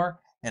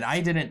before, and I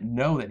didn't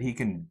know that he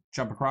can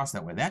jump across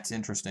that way. That's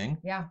interesting.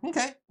 Yeah.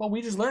 Okay. Well,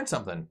 we just learned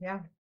something.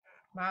 Yeah.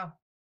 Wow.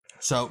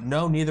 So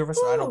no, neither of us.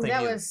 I don't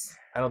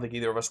think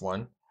either of us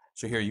won.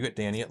 So here, you get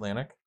Danny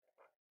Atlantic.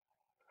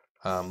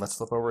 Let's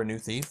flip over a new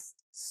thief.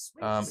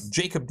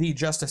 Jacob D.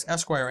 Justice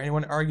Esquire.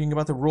 Anyone arguing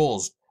about the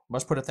rules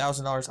must put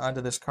 $1,000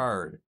 onto this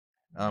card.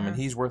 And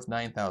he's worth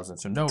 9,000.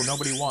 So no,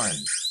 nobody won.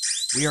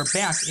 We are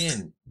back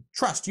in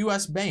Trust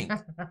U.S. Bank.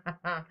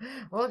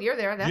 Well, you're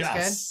there. That's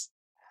yes.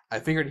 Good. I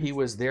figured he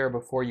was there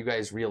before you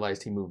guys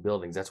realized he moved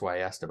buildings. That's why I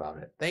asked about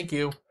it. Thank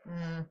you.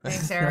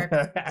 Thanks, Eric.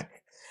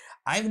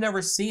 I've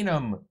never seen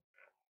him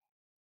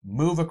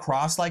move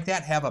across like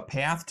that, have a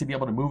path to be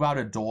able to move out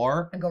a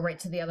door. And go right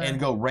to the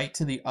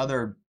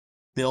other.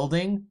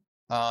 Building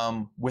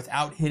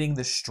without hitting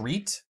the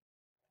street.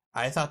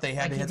 I thought they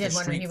had to hit the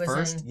street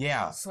first.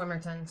 Yeah.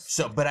 Swimmertons.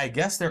 So, but I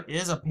guess there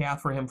is a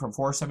path for him from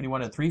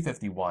 471 to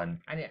 351.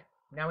 I did.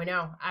 Now we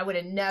know. I would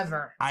have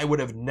never. I would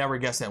have never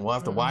guessed that. We'll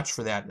have to watch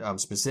for that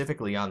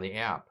specifically on the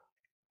app.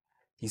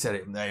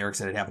 Eric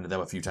said it happened to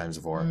them a few times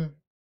before.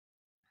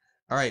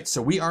 All right,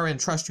 so we are in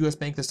Trust U.S.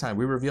 Bank this time.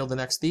 We revealed the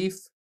next thief.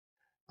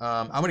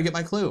 I'm going to get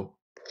my clue.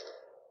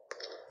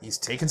 He's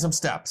taking some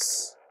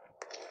steps.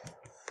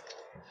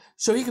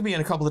 So he could be in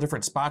a couple of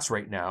different spots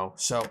right now.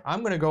 So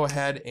I'm going to go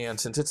ahead and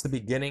since it's the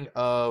beginning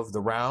of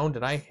the round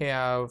and I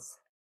have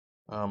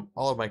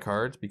all of my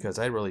cards because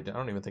I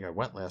don't even think I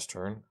went last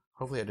turn.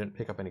 Hopefully I didn't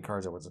pick up any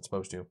cards I wasn't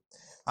supposed to.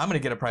 I'm going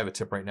to get a private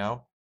tip right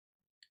now.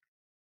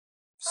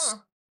 Huh.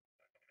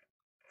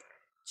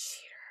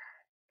 Cheater.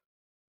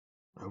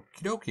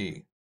 Okie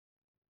dokie.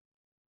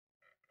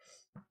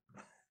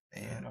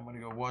 And I'm going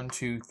to go 1,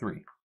 2,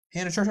 3.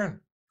 And it's your turn.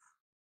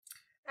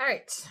 All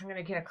right. I'm going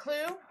to get a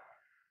clue.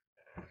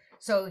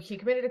 So he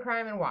committed a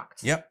crime and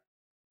walked. Yep.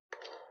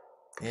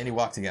 And he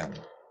walked again.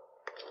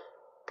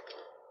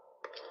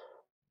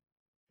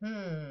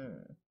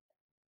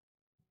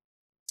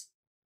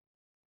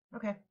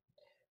 Okay.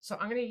 So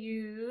I'm going to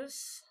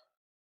use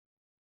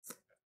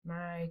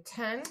my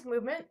 10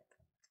 movement.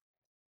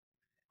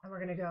 And we're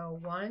going to go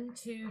 1,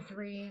 2,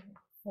 3,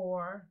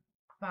 4,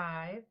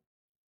 5.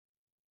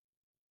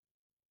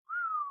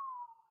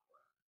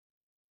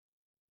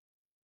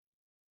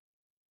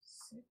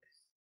 6,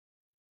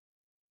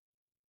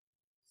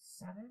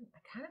 7. I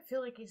kind of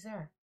feel like he's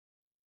there.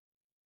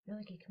 I feel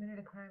like he committed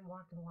a crime,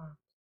 walked and walked.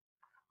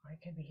 Or he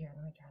could be here.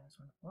 Let me try this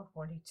one.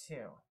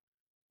 442.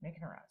 Make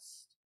an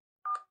arrest.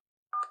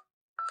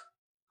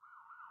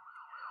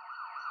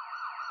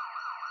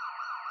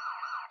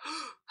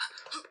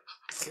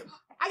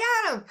 I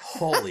got him!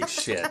 Holy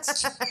shit.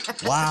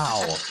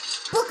 Wow.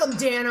 Book him,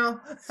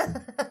 Dano.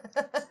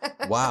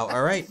 Wow.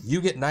 All right.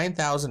 You get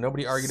 9,000.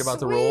 Nobody argued about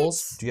the Sweet.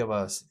 rules. Do you have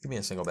a... Give me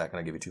a single back and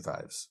I'll give you 2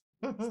 5s.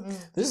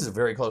 This is a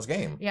very close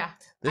game. Yeah.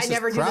 This I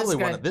never is do this probably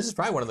good. one of, this is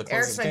probably one of the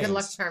Eric's closest my games. good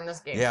luck charm this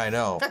game. Yeah, I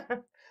know.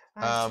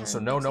 So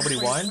no, nobody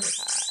won.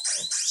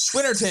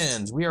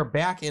 Swinnertons. We are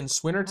back in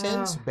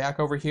Swinnertons. Oh. Back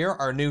over here.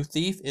 Our new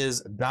thief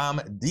is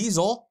Dom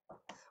Diesel.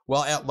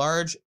 While at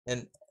large,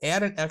 and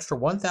add an extra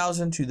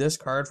 1,000 to this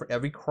card for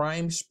every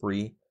crime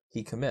spree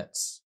he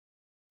commits.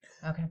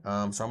 Okay. So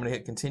I'm going to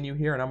hit continue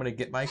here, and I'm going to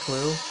get my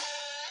clue.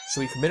 So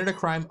he committed a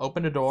crime,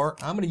 opened a door.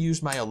 I'm going to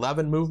use my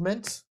 11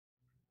 movement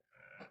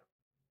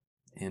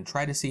and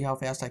try to see how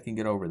fast I can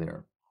get over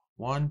there.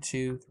 1,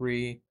 2,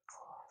 3, 4,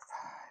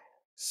 5,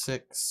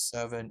 6,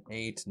 7,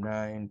 8,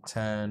 9,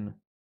 10,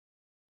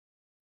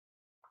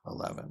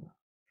 11.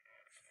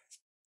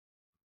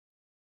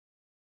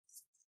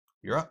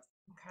 You're up.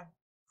 Okay.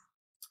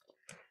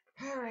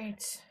 All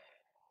right.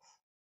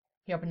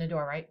 He opened the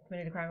door, right?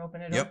 Committed a crime,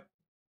 opened the door? Yep.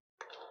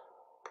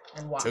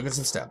 And walked. Took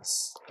some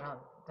steps.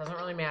 Well, doesn't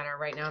really matter.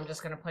 Right now, I'm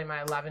just going to play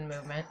my 11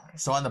 movement.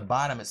 So on the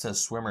bottom, it says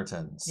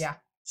Swimmertons. Yeah.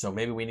 So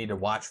maybe we need to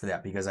watch for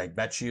that because I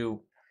bet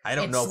you, I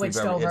don't It know if we've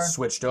switched ever, over. it's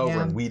switched over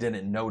Yeah. and we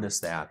didn't notice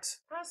that.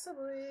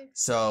 Possibly.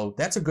 So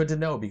that's a good to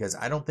know because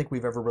I don't think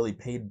we've ever really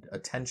paid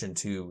attention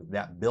to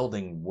that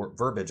building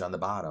verbiage on the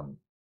bottom.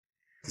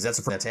 Because that's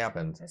the first that's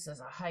happened. This is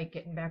a hike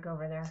getting back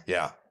over there.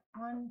 Yeah.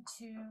 1,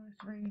 2,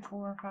 3,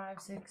 4, 5,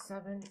 6,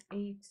 7,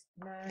 8,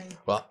 9,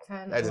 Well, 10,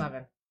 I didn't-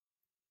 11.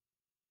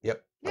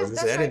 Yep. Yeah, I was going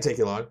to say, that's that didn't take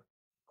you long.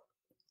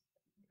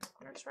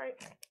 That's right.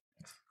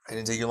 It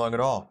didn't take you long at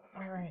all.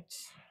 All right.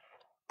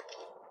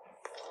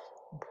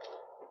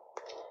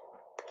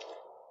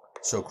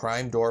 So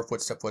crime, door,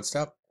 footstep,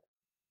 footstep.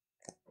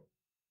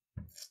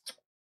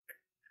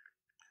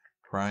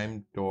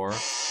 Crime, door,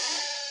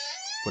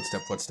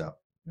 footstep, footstep.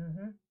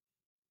 Mm-hmm.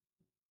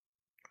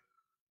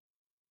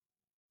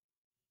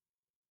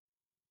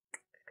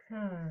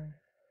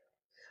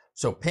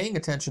 So paying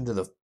attention to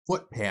the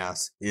foot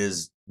pass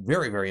is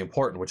very, very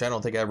important, which I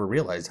don't think I ever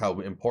realized how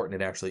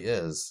important it actually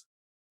is.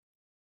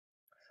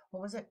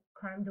 What was it?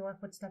 Crime, door,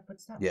 footstep,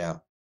 footstep? Yeah.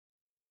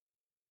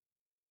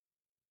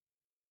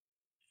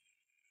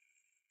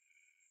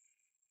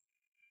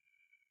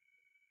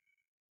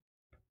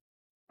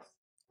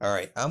 All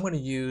right, I'm going to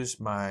use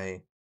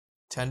my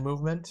 10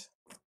 movement.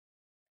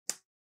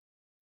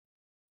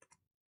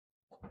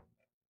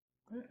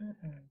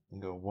 And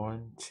go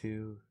 1,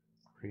 2,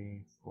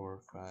 3,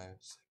 4, 5,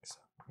 6,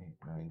 7,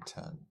 8, 9,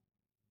 10.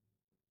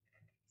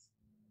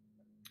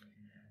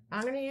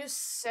 I'm going to use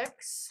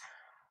 6.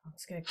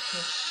 Let's get a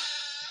kick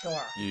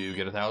door. You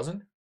get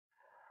 1,000.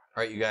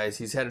 All right, you guys,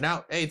 he's headed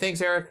out. Hey,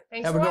 thanks, Eric.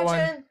 Thanks Have for a good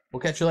watching. one.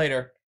 We'll catch you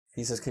later.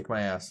 He says, kick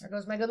my ass. There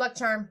goes my good luck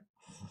charm.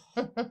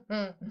 All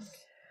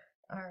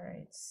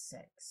right,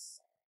 6.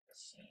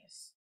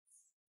 Jeez.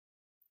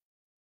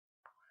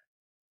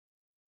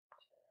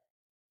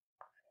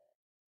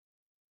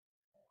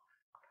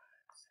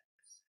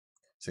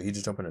 So he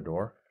just opened a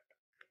door?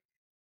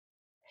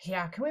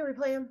 Yeah, can we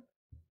replay him?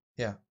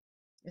 Yeah.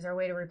 Is there a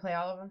way to replay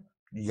all of them?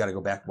 You got to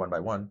go back one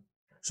by one.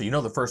 So you know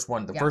the first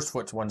one, the Yeah. first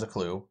foot one's a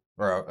clue,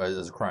 or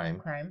is a crime.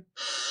 Crime.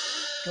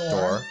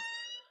 Door.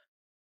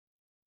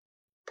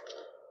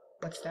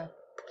 Footstep.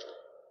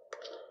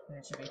 And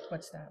it should be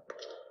footstep.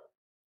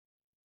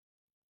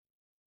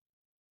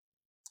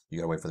 You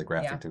got to wait for the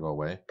graphic Yeah. to go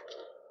away.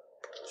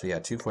 So yeah,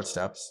 2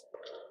 footsteps.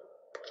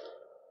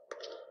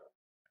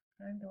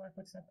 Crime, door,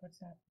 footstep,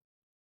 footstep.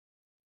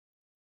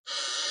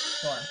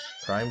 Door.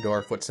 Crime,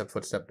 door, footstep,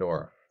 footstep,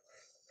 door.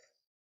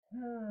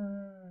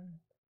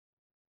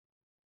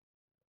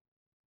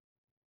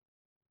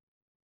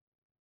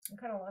 I'm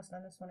kind of lost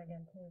on this one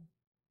again, too.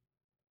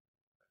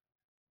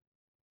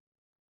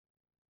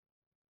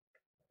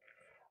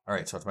 All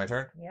right, so it's my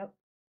turn. Yep.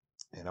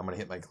 And I'm going to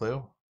hit my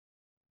clue.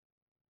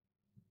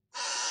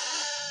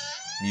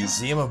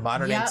 Museum of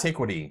Modern Yep.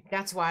 Antiquity.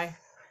 That's why.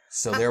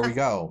 So there we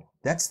go.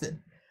 That's the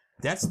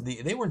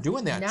they weren't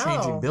doing that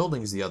changing No.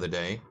 buildings the other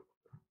day.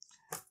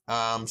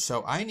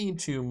 So I need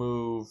to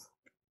move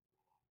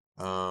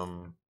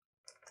well,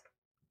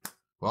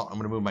 I'm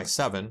going to move my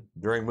 7.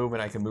 During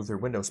movement I can move through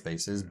window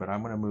spaces, but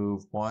I'm going to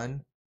move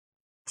 1,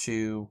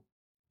 2,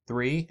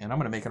 3, and I'm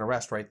going to make an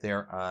arrest right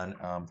there on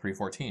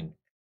 314.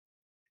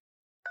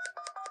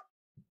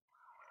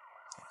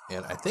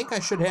 And I think I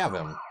should have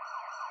him.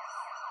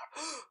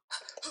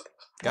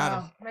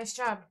 Got him. Nice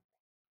job.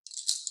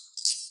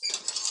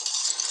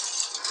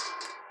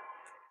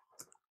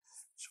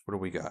 So what do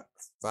we got?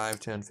 5,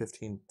 10,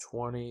 15,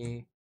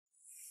 20.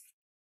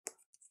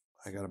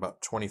 I got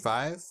about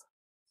 25.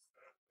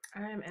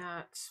 I'm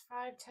at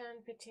 5, 10,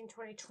 15,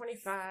 20,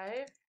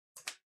 25.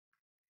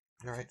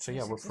 All right, so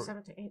yeah, we're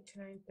 7 to 8 to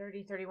 9,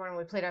 30, 31. And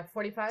we played at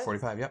 45.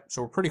 45, yep.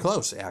 So we're pretty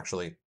close,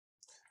 actually. This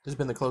has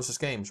been the closest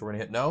game. So we're going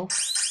to hit no.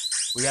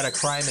 We got a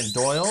crime in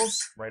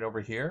Doyle's right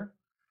over here.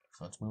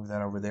 So let's move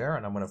that over there,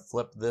 and I'm going to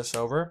flip this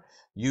over.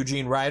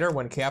 Eugene Ryder,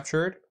 when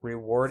captured,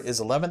 reward is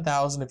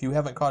 11,000 if you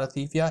haven't caught a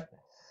thief yet.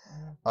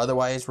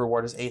 Otherwise,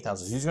 reward is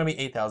 8,000. So he's going to be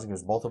 8,000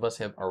 because both of us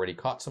have already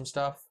caught some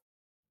stuff.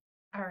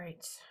 All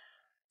right.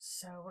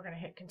 So we're going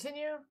to hit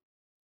continue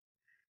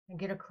and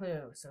get a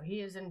clue. So he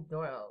is in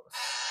Doyle's.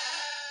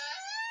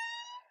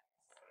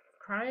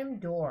 Crime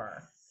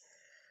door.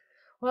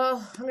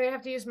 Well, I'm going to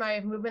have to use my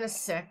movement of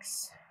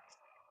 6.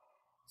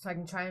 So I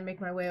can try and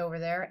make my way over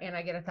there. And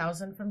I get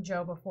 1,000 from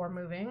Joe before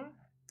moving.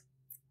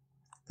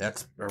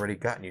 That's already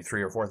gotten you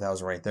 3,000 or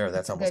 4,000 right there.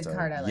 That's almost good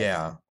card. I like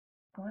yeah.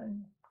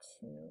 1,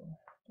 2,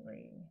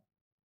 3,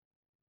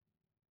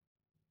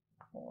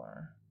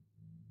 4,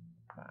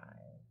 5,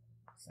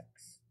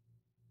 6.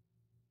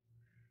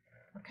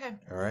 Okay.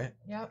 All right.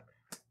 Yep.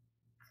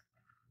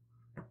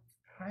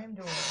 Crime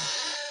door.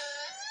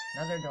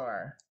 Another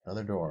door.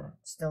 Another door.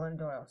 Still in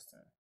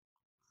Doylestown.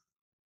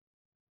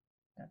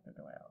 Got the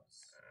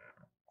Doyles.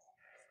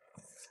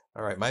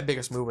 All right. My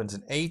biggest movement's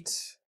an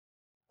 8.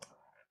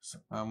 So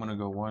I'm going to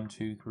go 1,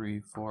 2, 3,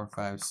 4,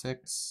 5,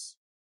 6,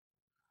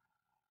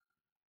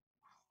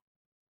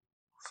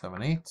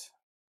 7, 8.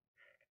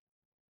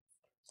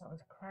 So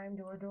it's crime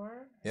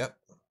door. Yep.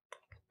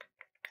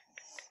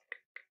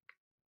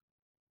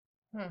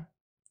 Hmm.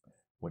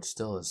 Which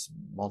still is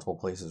multiple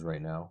places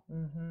right now.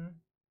 Mm-hmm.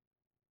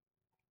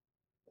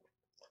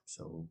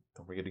 So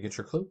don't forget to get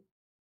your clue.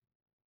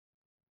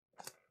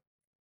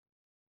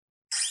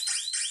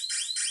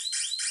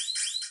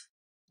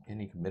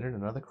 And he committed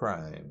another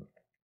crime.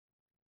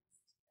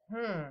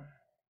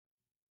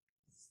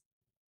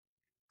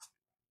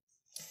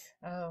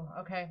 Oh,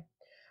 okay.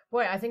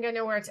 Boy, I think I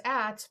know where it's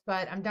at,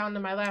 but I'm down to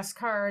my last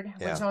card,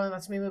 Yeah. which only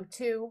lets me move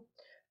 2.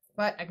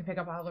 But I can pick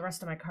up all the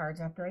rest of my cards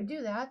after I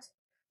do that.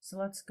 So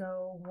let's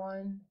go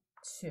 1,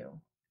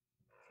 2.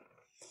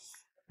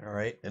 All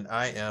right. And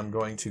I am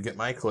going to get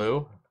my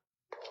clue.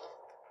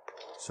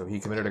 So he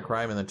committed a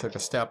crime and then took a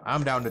step.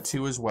 I'm down to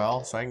 2 as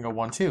well, so I can go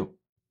 1, 2.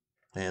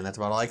 And that's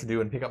about all I can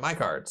do and pick up my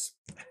cards.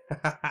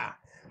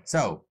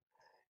 So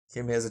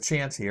Kim has a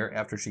chance here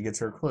after she gets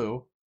her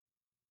clue.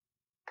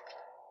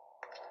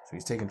 So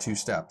he's taking 2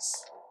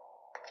 steps.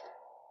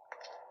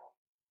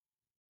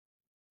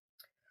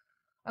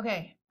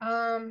 Okay.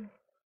 I'm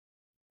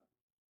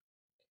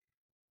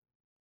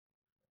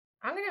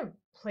gonna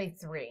play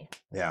 3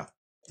 Yeah.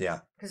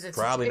 Yeah. because it's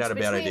Probably not a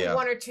bad between idea.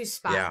 1 or 2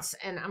 spots,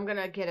 and I'm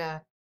gonna get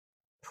a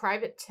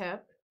private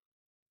tip.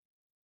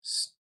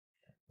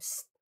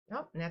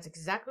 Nope, and that's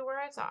exactly where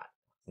I thought.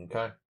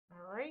 Okay.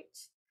 All right.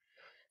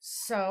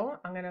 So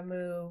I'm gonna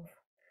move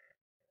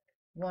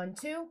 1,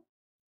 2,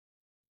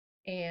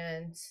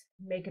 and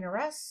make an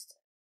arrest.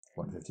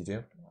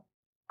 152.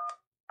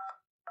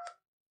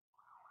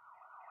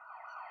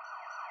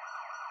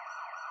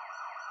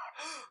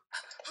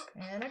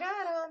 And I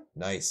got him.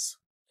 Nice.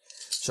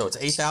 So it's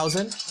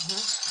 8,000.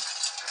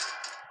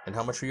 Mm-hmm. And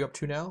how much are you up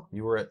to now?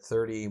 You were at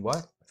 30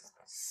 what?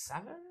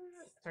 7,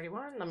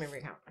 31. Let me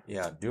recount.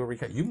 Yeah, do a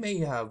recount. You may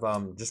have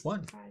just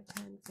one. 5,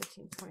 10,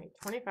 15, 20,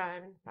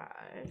 25, and 5.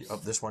 Oh,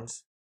 this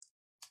one's.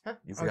 Huh?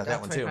 You forgot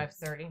that one too. 25,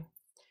 30.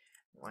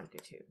 1, 2,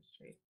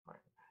 3, 4, 5,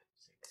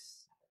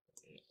 6,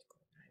 7, 8,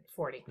 9,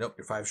 40. Nope,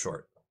 you're 5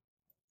 short.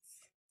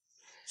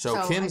 So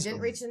So I Kim's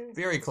didn't reach in.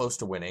 very close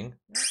to winning.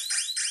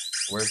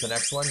 Where's the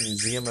next one?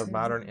 Museum of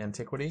Modern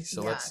Antiquity.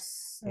 So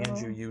let's hand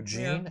you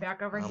Eugene.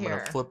 Back over I'm here.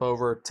 going to flip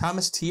over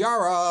Thomas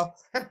Tiara.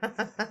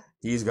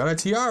 He's got a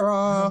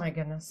tiara. Oh my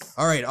goodness.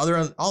 All right,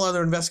 all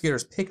other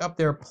investigators pick up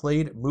their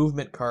played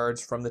movement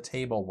cards from the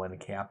table when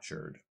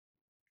captured.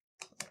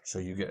 So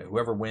you get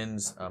whoever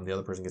wins, the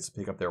other person gets to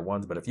pick up their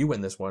ones. But if you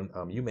win this one,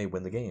 you may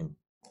win the game.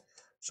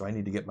 So I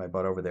need to get my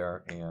butt over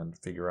there and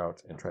figure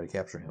out and try to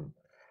capture him.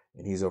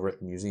 And he's over at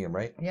the museum,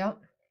 right? Yep.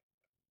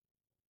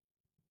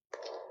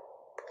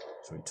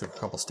 So he took a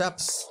couple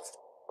steps.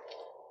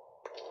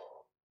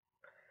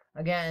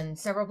 Again,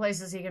 several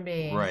places he can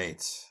be.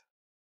 Right.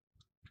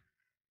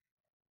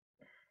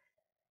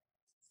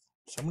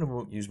 So I'm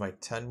going to use my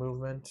 10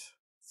 movement.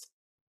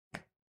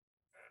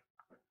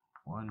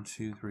 1,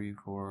 2, 3,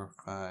 4,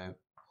 5,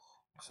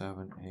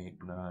 7, 8,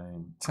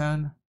 9,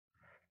 10.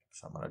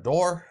 So I'm on a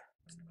door.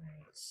 Right.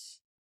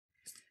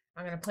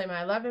 I'm going to play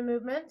my 11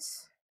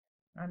 movements.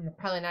 I'm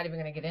probably not even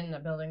going to get in the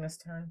building this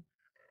turn.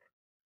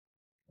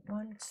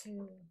 1,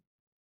 2,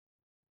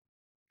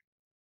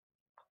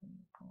 3,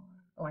 4.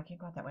 Oh, I can't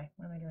go out that way.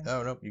 What am I doing?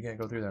 Oh, nope, you can't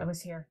go through I there.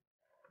 was here.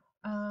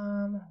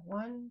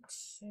 1,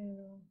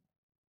 2,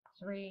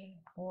 3,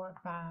 4,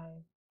 5,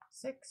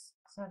 6,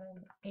 7,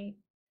 8,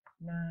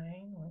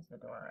 9. Where's the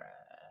door?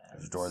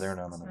 There's a door there,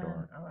 not on the 10,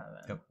 door. 11.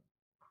 Yep.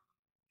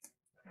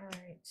 All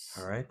right.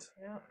 All right.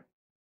 Yep.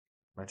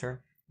 My turn.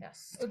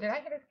 Yes. Oh, did I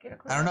get a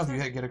clue? I don't know if last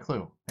you time? get a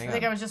clue. Hang I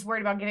think on. I was just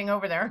worried about getting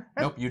over there.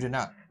 Nope, you did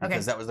not. Okay.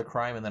 Because that was the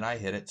crime and then I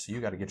hit it, so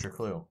you got to get your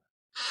clue.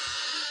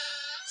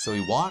 So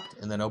he walked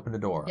and then opened the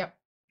door. Yep.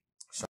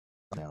 So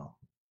now.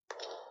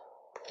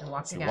 And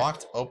walked So he again.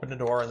 walked, opened the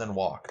door, and then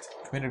walked.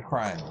 Committed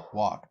crime,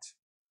 walked.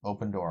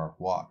 Opened door,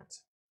 walked.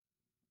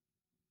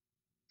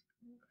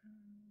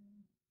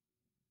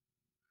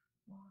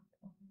 Walked,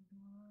 opened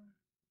door.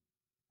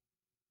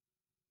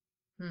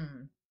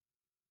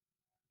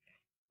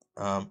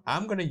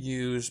 I'm going to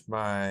use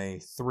my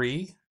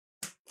 3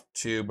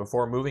 to,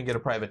 before moving, get a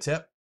private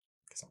tip.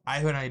 Because I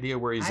have an idea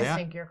where he's I at.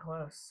 think you're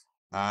close.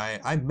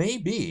 I may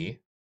be.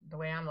 The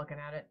way I'm looking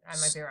at it, I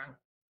might be wrong.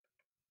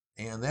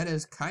 And that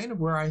is kind of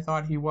where I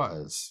thought he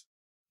was.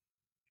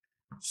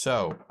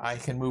 So I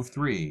can move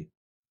 3.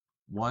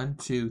 1,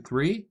 2,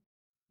 3.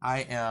 I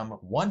am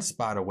 1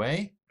 spot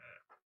away.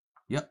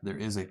 Yep, there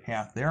is a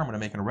path there. I'm going to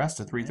make an arrest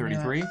at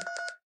 333. That's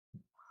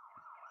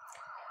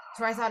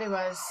where I thought he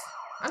was.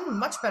 I'm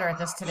much better at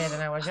this today than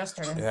I was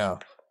yesterday. Yeah.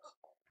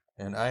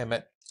 And I am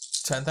at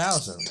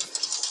 10,000.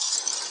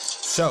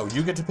 So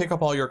you get to pick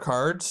up all your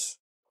cards.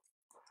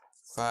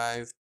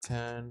 5,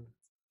 10,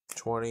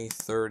 20,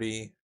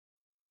 30.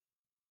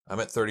 I'm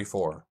at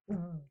 34.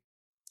 Mm-hmm.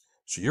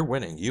 So you're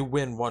winning. You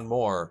win one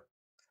more.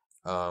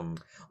 Well,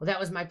 that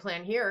was my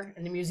plan here,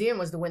 and the museum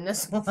was to win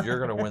this one.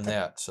 You're going to win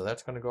that. So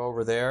that's going to go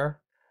over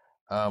there.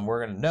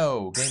 We're going to,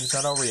 no, game's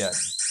not over yet.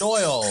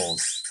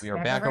 Doyle's. We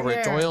are back over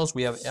at here. Doyle's.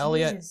 We have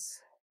Elliot Jeez.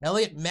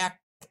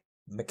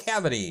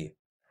 McCavity.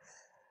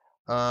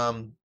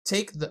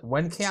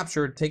 When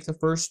captured, take the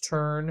first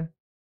turn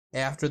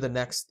after the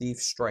next thief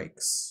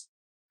strikes.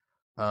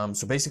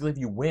 So basically, if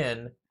you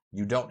win,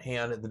 you don't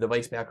hand the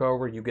device back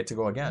over. You get to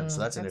go again. So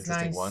that's an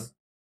interesting nice. one.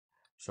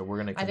 So we're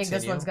going to I continue.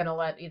 think this one's going to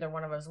let either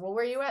one of us. Well,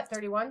 where are you at?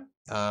 31?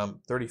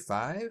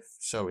 35.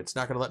 So it's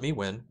not going to let me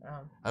win. Oh.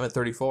 I'm at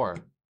 34.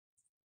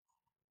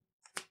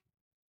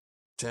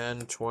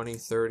 10, 20,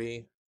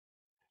 30.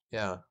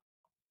 Yeah.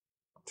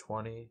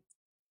 20.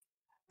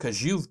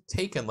 Because you've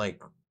taken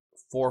like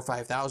 4 or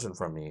 5,000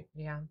 from me.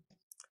 Yeah.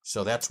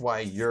 So that's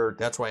why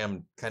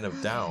I'm kind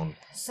of down.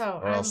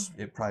 So Or else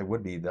it probably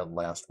would be the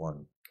last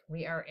one.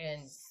 we are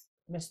in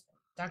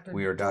Dr.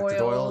 We are Dr.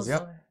 Doyle's,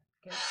 yep.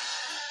 Okay.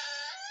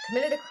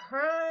 Committed a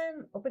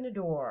crime, open the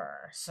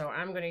door. So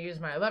I'm going to use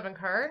my 11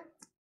 card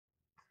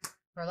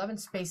for 11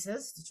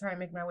 spaces to try and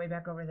make my way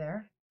back over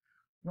there.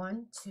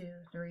 1, 2,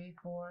 3,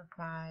 4,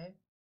 5,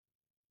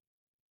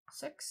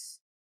 6.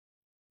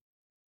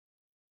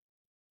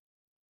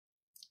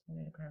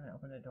 Committed a crime and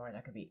open the door.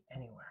 That could be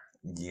anywhere.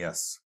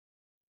 Yes.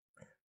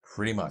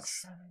 Pretty much.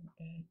 7,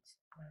 8, 9,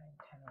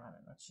 10, 11.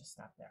 Let's just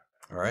stop there.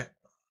 All right.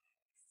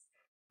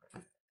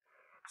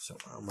 So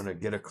I'm going to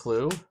get a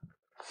clue.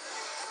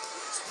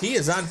 He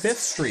is on 5th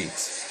Street.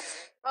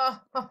 Oh,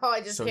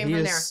 I just So came he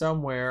from is there.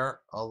 somewhere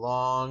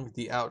along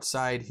the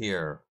outside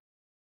here.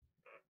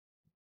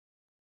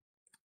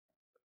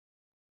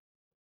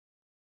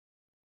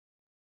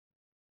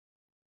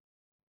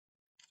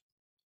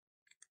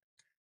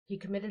 He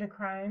committed a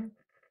crime.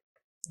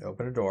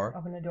 Open a door.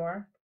 Open the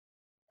door.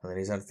 And then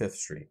he's on 5th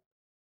Street.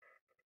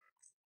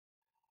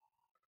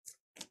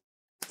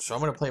 So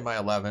I'm going to play my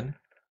 11.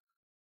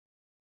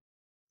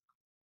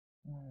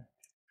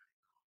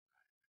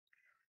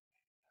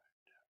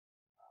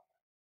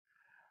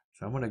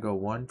 So I'm going to go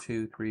 1,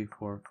 2, 3,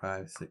 4,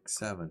 5, 6,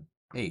 7,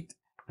 8,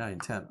 9,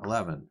 10,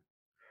 11.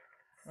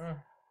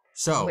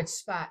 So, Which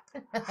spot?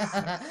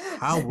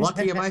 how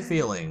lucky am I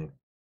feeling?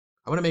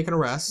 I'm going to make an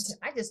arrest.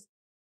 I just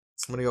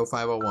I'm going to go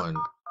 501.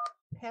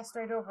 passed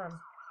right over him.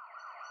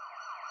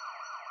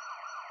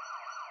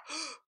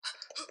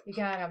 You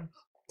got him.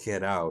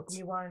 Get out.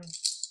 You won.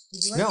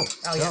 Did you win? No.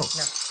 Oh, no. yeah.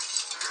 No.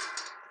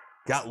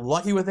 Got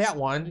lucky with that You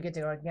one. get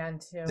to go again,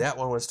 too. That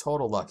one was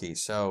total lucky.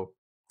 So,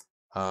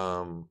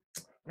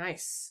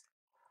 Nice.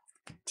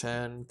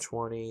 10,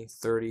 20,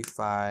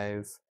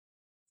 35,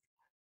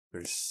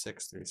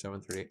 36,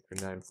 37, 38,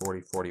 39,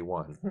 40,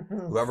 41.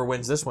 Whoever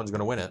wins this one's going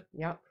to win it.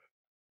 Yep.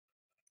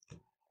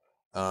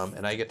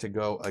 And I get to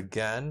go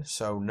again.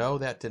 So, no,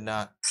 that did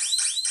not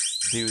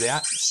do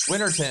that.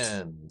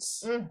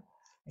 Swinnertons.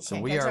 So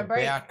can't we catch are a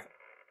break. back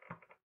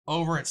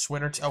over at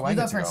Swinnerton. Oh, I You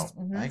go get to go. first.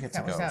 Mhm. I get to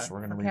That was go. that. So we're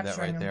going to We're leave that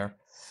capturing right him. there.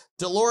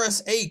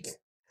 Dolores Ake.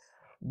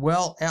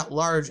 Well, at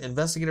large,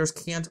 investigators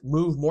can't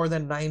move more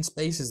than 9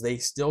 spaces. They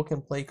still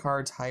can play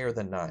cards higher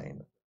than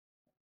 9.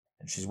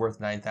 And she's worth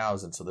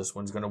 9,000. So this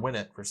one's going to win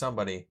it for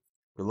somebody.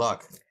 Good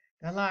luck.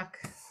 Good luck.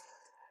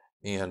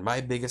 And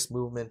my biggest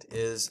movement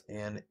is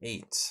an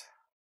 8.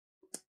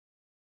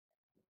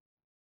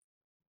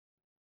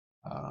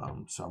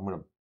 So I'm going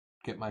to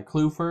get my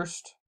clue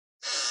first.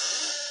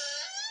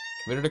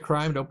 Committed a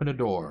crime and opened a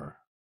door.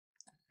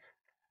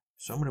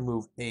 So I'm going to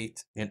move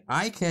 8, and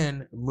I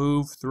can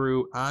move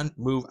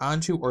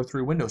onto or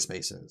through window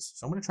spaces.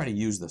 So I'm going to try to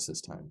use this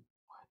time. 1,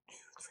 2,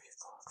 3,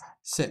 4, 5,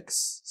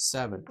 6,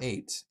 7,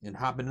 8, and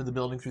hop into the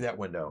building through that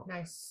window.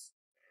 Nice.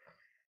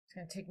 It's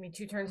going to take me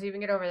 2 turns to even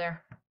get over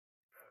there.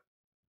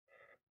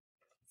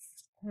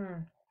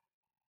 Let's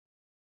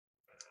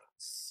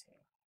see.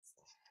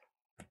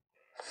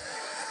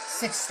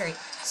 6th Street.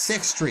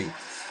 6th Street.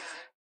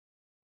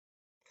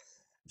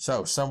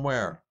 So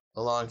somewhere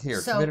along here,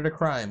 So- committed a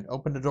crime,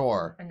 opened a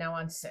door. And now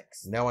on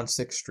 6th. Now on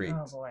 6th Street.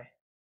 Oh boy.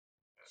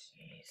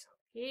 Jeez.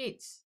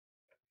 Pete.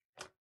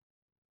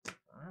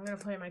 I'm going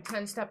to play my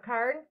 10-step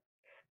card.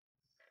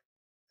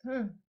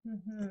 Trying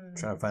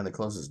to find the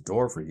closest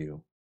door for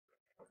you.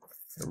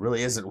 There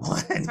really isn't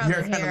one. Probably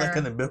You're kind of like here.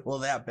 in the middle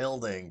of that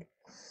building.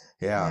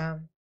 Yeah.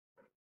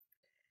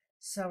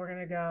 So we're going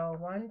to go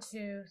 1,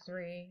 2,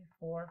 3,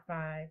 4,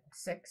 5,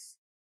 6,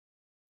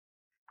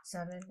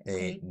 7,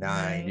 8,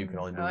 9. You can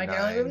only move I 9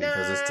 can only move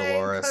because it's 9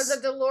 Dolores. Because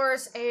of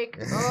Dolores ache.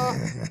 Oh.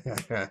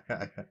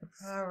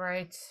 All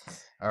right.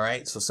 All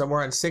right. So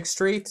somewhere on 6th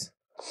Street.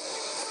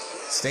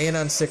 Staying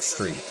on 6th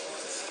Street.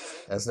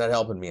 That's not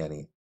helping me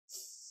any.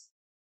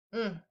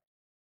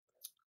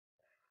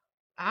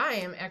 I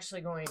am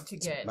actually going to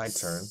get... my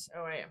turn.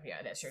 Oh, I am.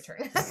 Yeah, that's your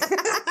turn.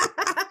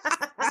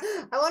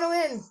 I want to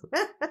win.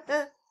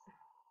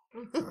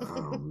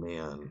 Oh,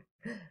 man.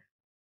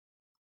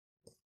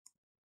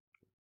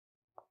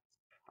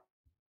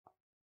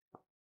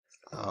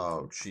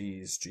 Oh,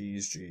 jeez.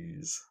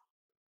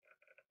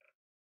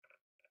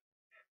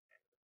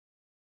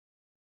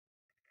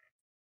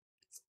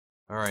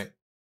 All right.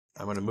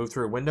 I'm going to move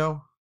through a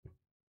window.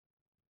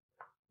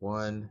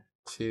 1,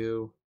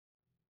 2,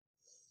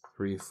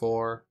 3,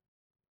 4.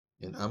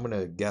 And I'm going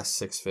to guess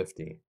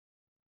 650.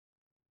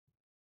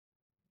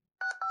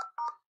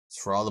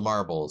 It's for all the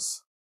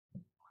marbles.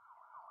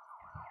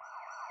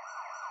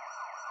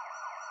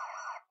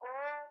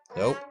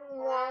 Nope.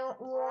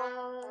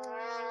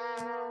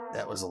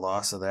 That was a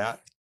loss of that.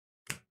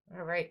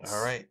 All right.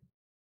 All right.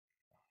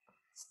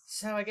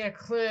 So I get a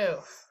clue.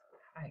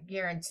 I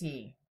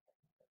guarantee.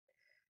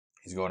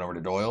 He's going over to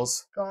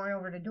Doyle's. Going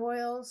over to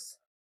Doyle's.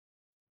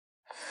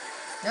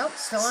 Nope,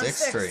 still on 6th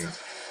 6th. Street.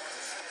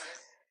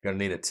 Gonna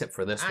need a tip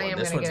for this I one. am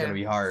This gonna one's get gonna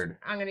be hard.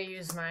 I'm going to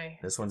use my...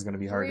 This one's gonna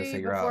be hard to 3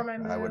 figure before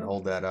out. my I would move.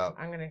 hold that up.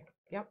 I'm going to...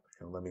 Yep.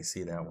 And let me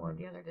see that one.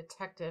 The other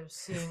detective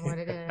seeing what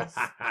it is.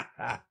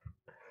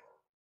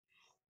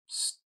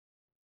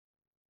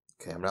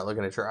 Okay, I'm not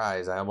looking at your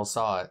eyes. I almost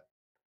saw it,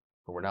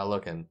 but we're not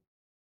looking.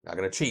 Not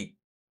gonna cheat.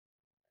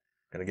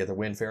 Gonna get the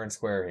win fair and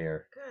square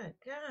here. Good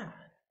God.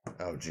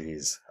 Oh,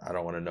 geez. I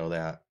don't want to know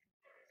that.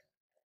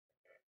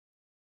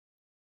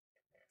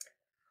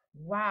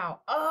 Wow.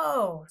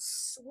 Oh,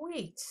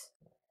 sweet.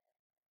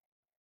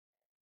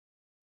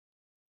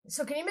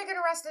 So can you make an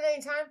arrest at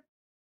any time?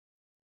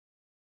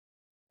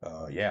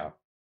 Yeah.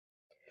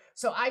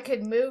 So I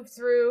could move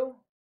through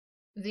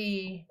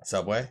the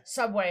Subway?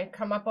 subway,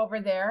 come up over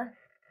there,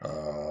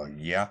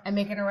 Yeah. and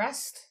make an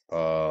arrest?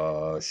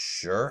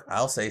 Sure.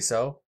 I'll say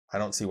so. I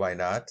don't see why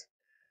not.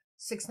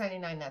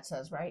 $6.99 that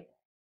says, right?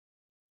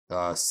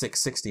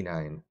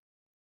 $6.69.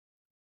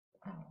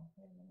 Oh,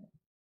 wait a minute.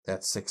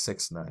 That's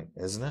 $6.69,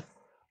 isn't it?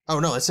 Oh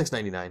no, that's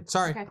 $6.99.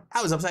 Sorry, Okay.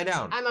 I was upside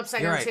down. I'm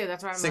upside You're down right. too,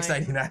 that's why I'm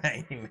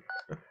 $6.99.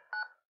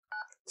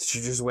 Did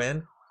you just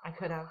win? I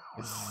could have.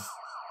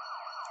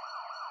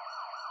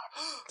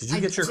 Did you I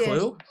get your did.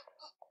 clue?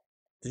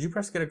 Did you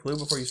press get a clue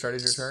before you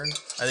started your turn?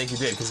 I think you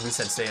did because we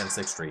said stay on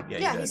 6th Street. Yeah,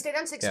 Yeah, you he did. stayed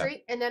on 6th Yeah.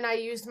 Street, and then I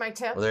used my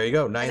tip. Well, there you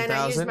go. and then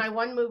I used 9,000. my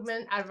 1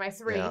 movement out of my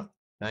 3. Yeah.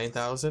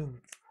 9,000.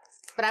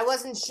 But I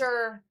wasn't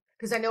sure,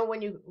 because I know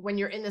when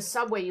you're in the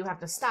subway, you have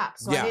to stop.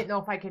 So Yeah. I didn't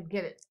know if I could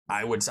get it.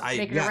 I would.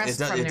 Make an Yeah. arrest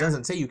from It there.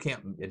 doesn't say you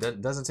can't.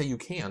 It doesn't say you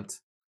can't.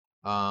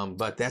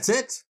 But that's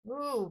it.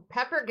 Ooh,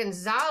 Pepper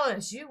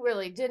Gonzalez, you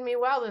really did me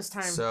well this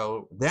time.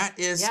 So that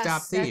is yes,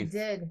 Stop that Thief.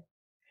 did.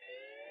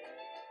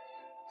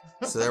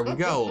 So there we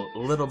go. A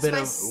little bit my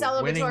of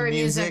winning celebratory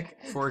music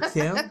for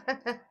Kim.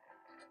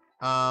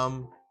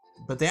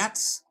 But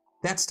that's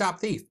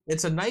Stop Thief.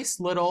 It's a nice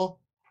little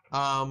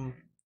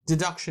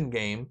deduction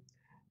game.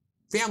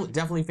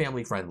 Definitely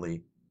family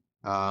friendly.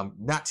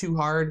 Not too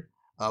hard.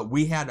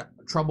 We had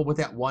trouble with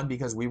that one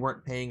because we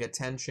weren't paying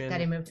attention.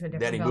 That he moved to a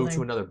different That he building. moved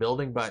to another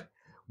building, but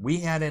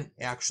we hadn't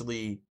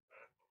actually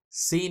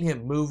seen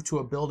him move to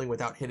a building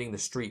without hitting the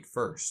street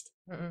first.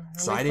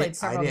 So I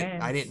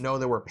didn't know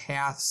there were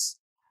paths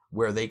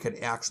where they could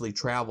actually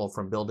travel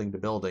from building to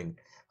building.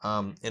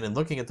 And in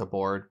looking at the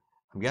board,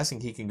 I'm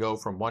guessing he can go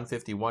from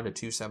 151 to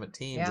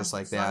 217, just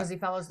like as that. As long as he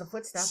follows the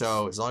footsteps.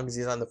 So as long as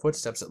he's on the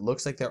footsteps, it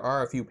looks like there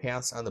are a few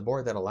paths on the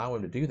board that allow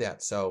him to do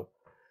that. So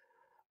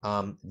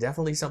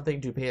definitely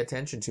something to pay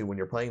attention to when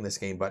you're playing this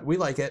game. But we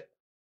like it.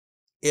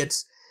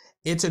 It's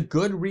a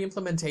good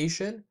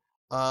reimplementation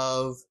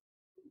of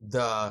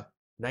the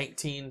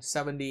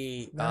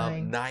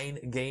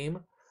 1979 game.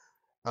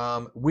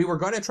 We were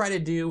going to try to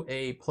do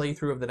a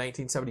playthrough of the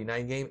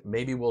 1979 game.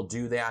 Maybe we'll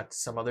do that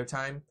some other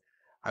time.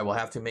 I will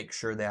have to make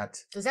sure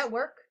that... Does that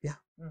work? Yeah.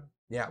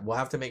 Yeah, we'll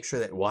have to make sure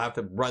that we'll have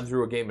to run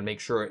through a game and make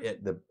sure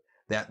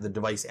that the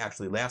device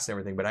actually lasts and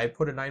everything. But I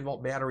put a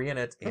 9-volt battery in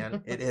it,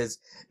 and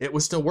it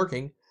was still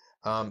working,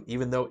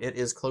 even though it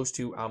is close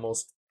to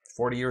almost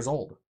 40 years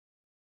old,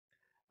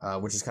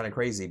 which is kind of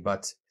crazy.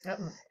 But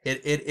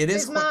it is.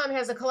 His mom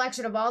has a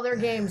collection of all their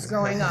games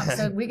growing up,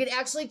 so we could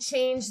actually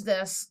change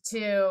this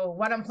to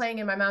what I'm playing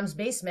in my mom's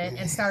basement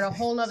and start a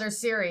whole nother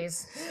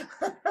series.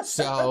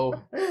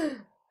 So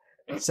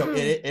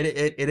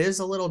it is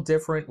a little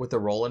different with the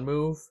roll and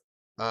move.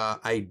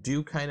 I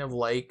do kind of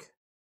like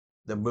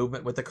the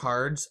movement with the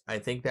cards. I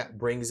think that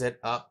brings it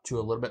up to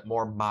a little bit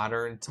more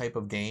modern type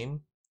of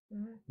game,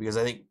 because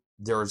I think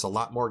there's a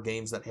lot more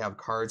games that have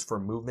cards for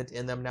movement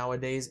in them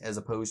nowadays, as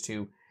opposed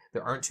to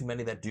there aren't too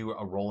many that do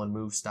a roll and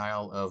move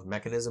style of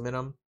mechanism in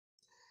them.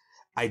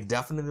 I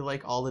definitely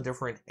like all the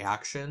different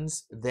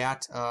actions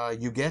that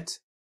you get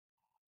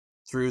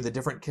through the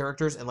different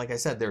characters. And like I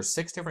said, there's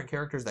 6 different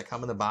characters that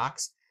come in the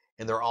box,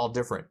 and they're all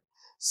different.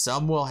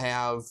 Some will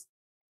have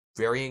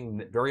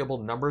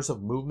variable numbers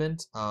of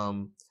movement.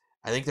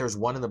 I think there's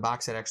one in the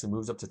box that actually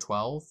moves up to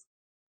 12.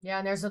 Yeah,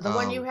 and there's the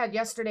one you had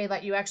yesterday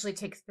that you actually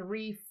take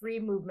 3 free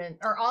movement,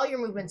 or all your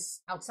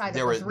movements outside of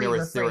the 3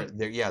 were free.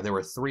 There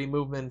were 3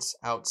 movements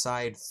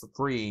outside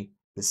free,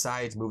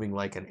 besides moving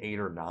like an 8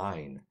 or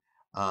 9,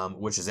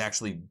 which is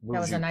actually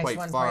moves you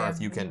quite far if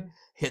you can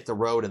hit the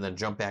road and then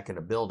jump back in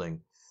a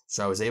building.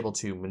 So I was able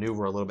to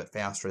maneuver a little bit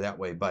faster that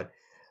way. But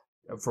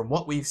from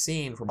what we've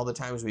seen, from all the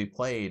times we've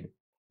played,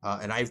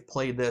 and I've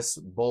played this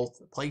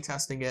both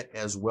playtesting it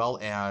as well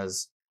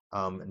as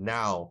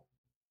now,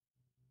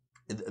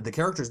 the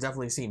characters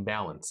definitely seem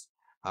balanced.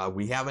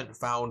 We haven't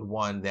found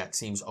one that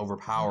seems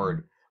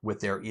overpowered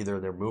with either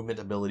their movement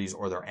abilities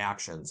or their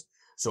actions.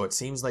 So it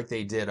seems like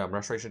they did,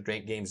 Restoration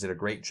Games did a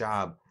great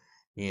job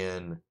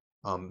in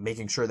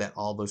making sure that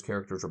all those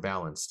characters are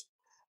balanced.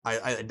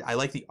 I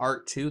like the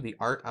art too. The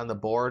art on the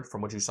board,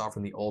 from what you saw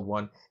from the old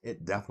one,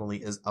 it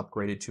definitely is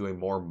upgraded to a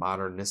more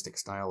modernistic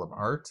style of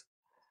art.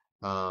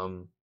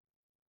 And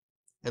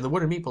the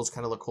wooden meeples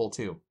kind of look cool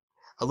too.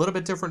 A little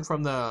bit different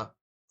from the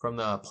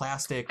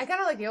plastic. I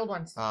kind of like the old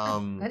ones. I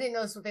didn't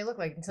notice what they look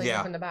like until you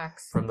opened the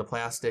box. From the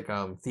plastic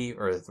from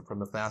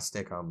the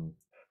plastic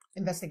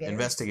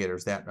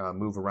investigators that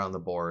move around the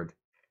board.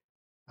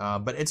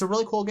 But it's a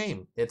really cool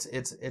game. It's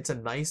a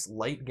nice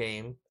light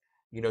game.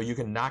 You know, you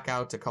can knock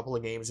out a couple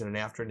of games in an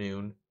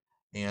afternoon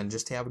and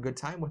just have a good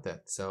time with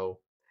it. So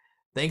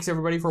thanks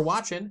everybody for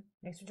watching.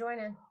 Thanks for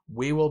joining.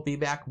 We will be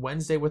back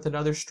Wednesday with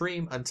another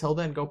stream. Until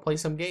then, go play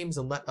some games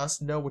and let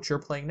us know what you're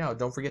playing now.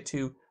 Don't forget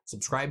to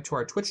subscribe to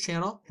our Twitch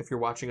channel if you're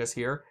watching us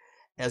here,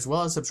 as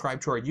well as subscribe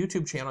to our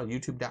YouTube channel,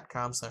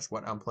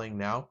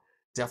 youtube.com/whatimplayingnow.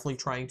 Definitely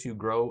trying to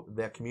grow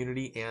that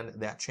community and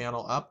that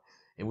channel up,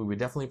 and we would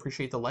definitely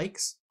appreciate the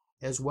likes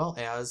as well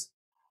as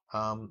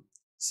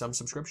some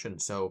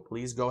subscriptions. So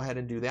please go ahead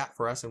and do that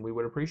for us, and we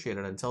would appreciate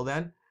it. Until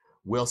then,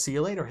 we'll see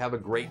you later. Have a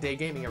great day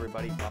gaming,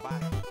 everybody.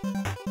 Bye-bye.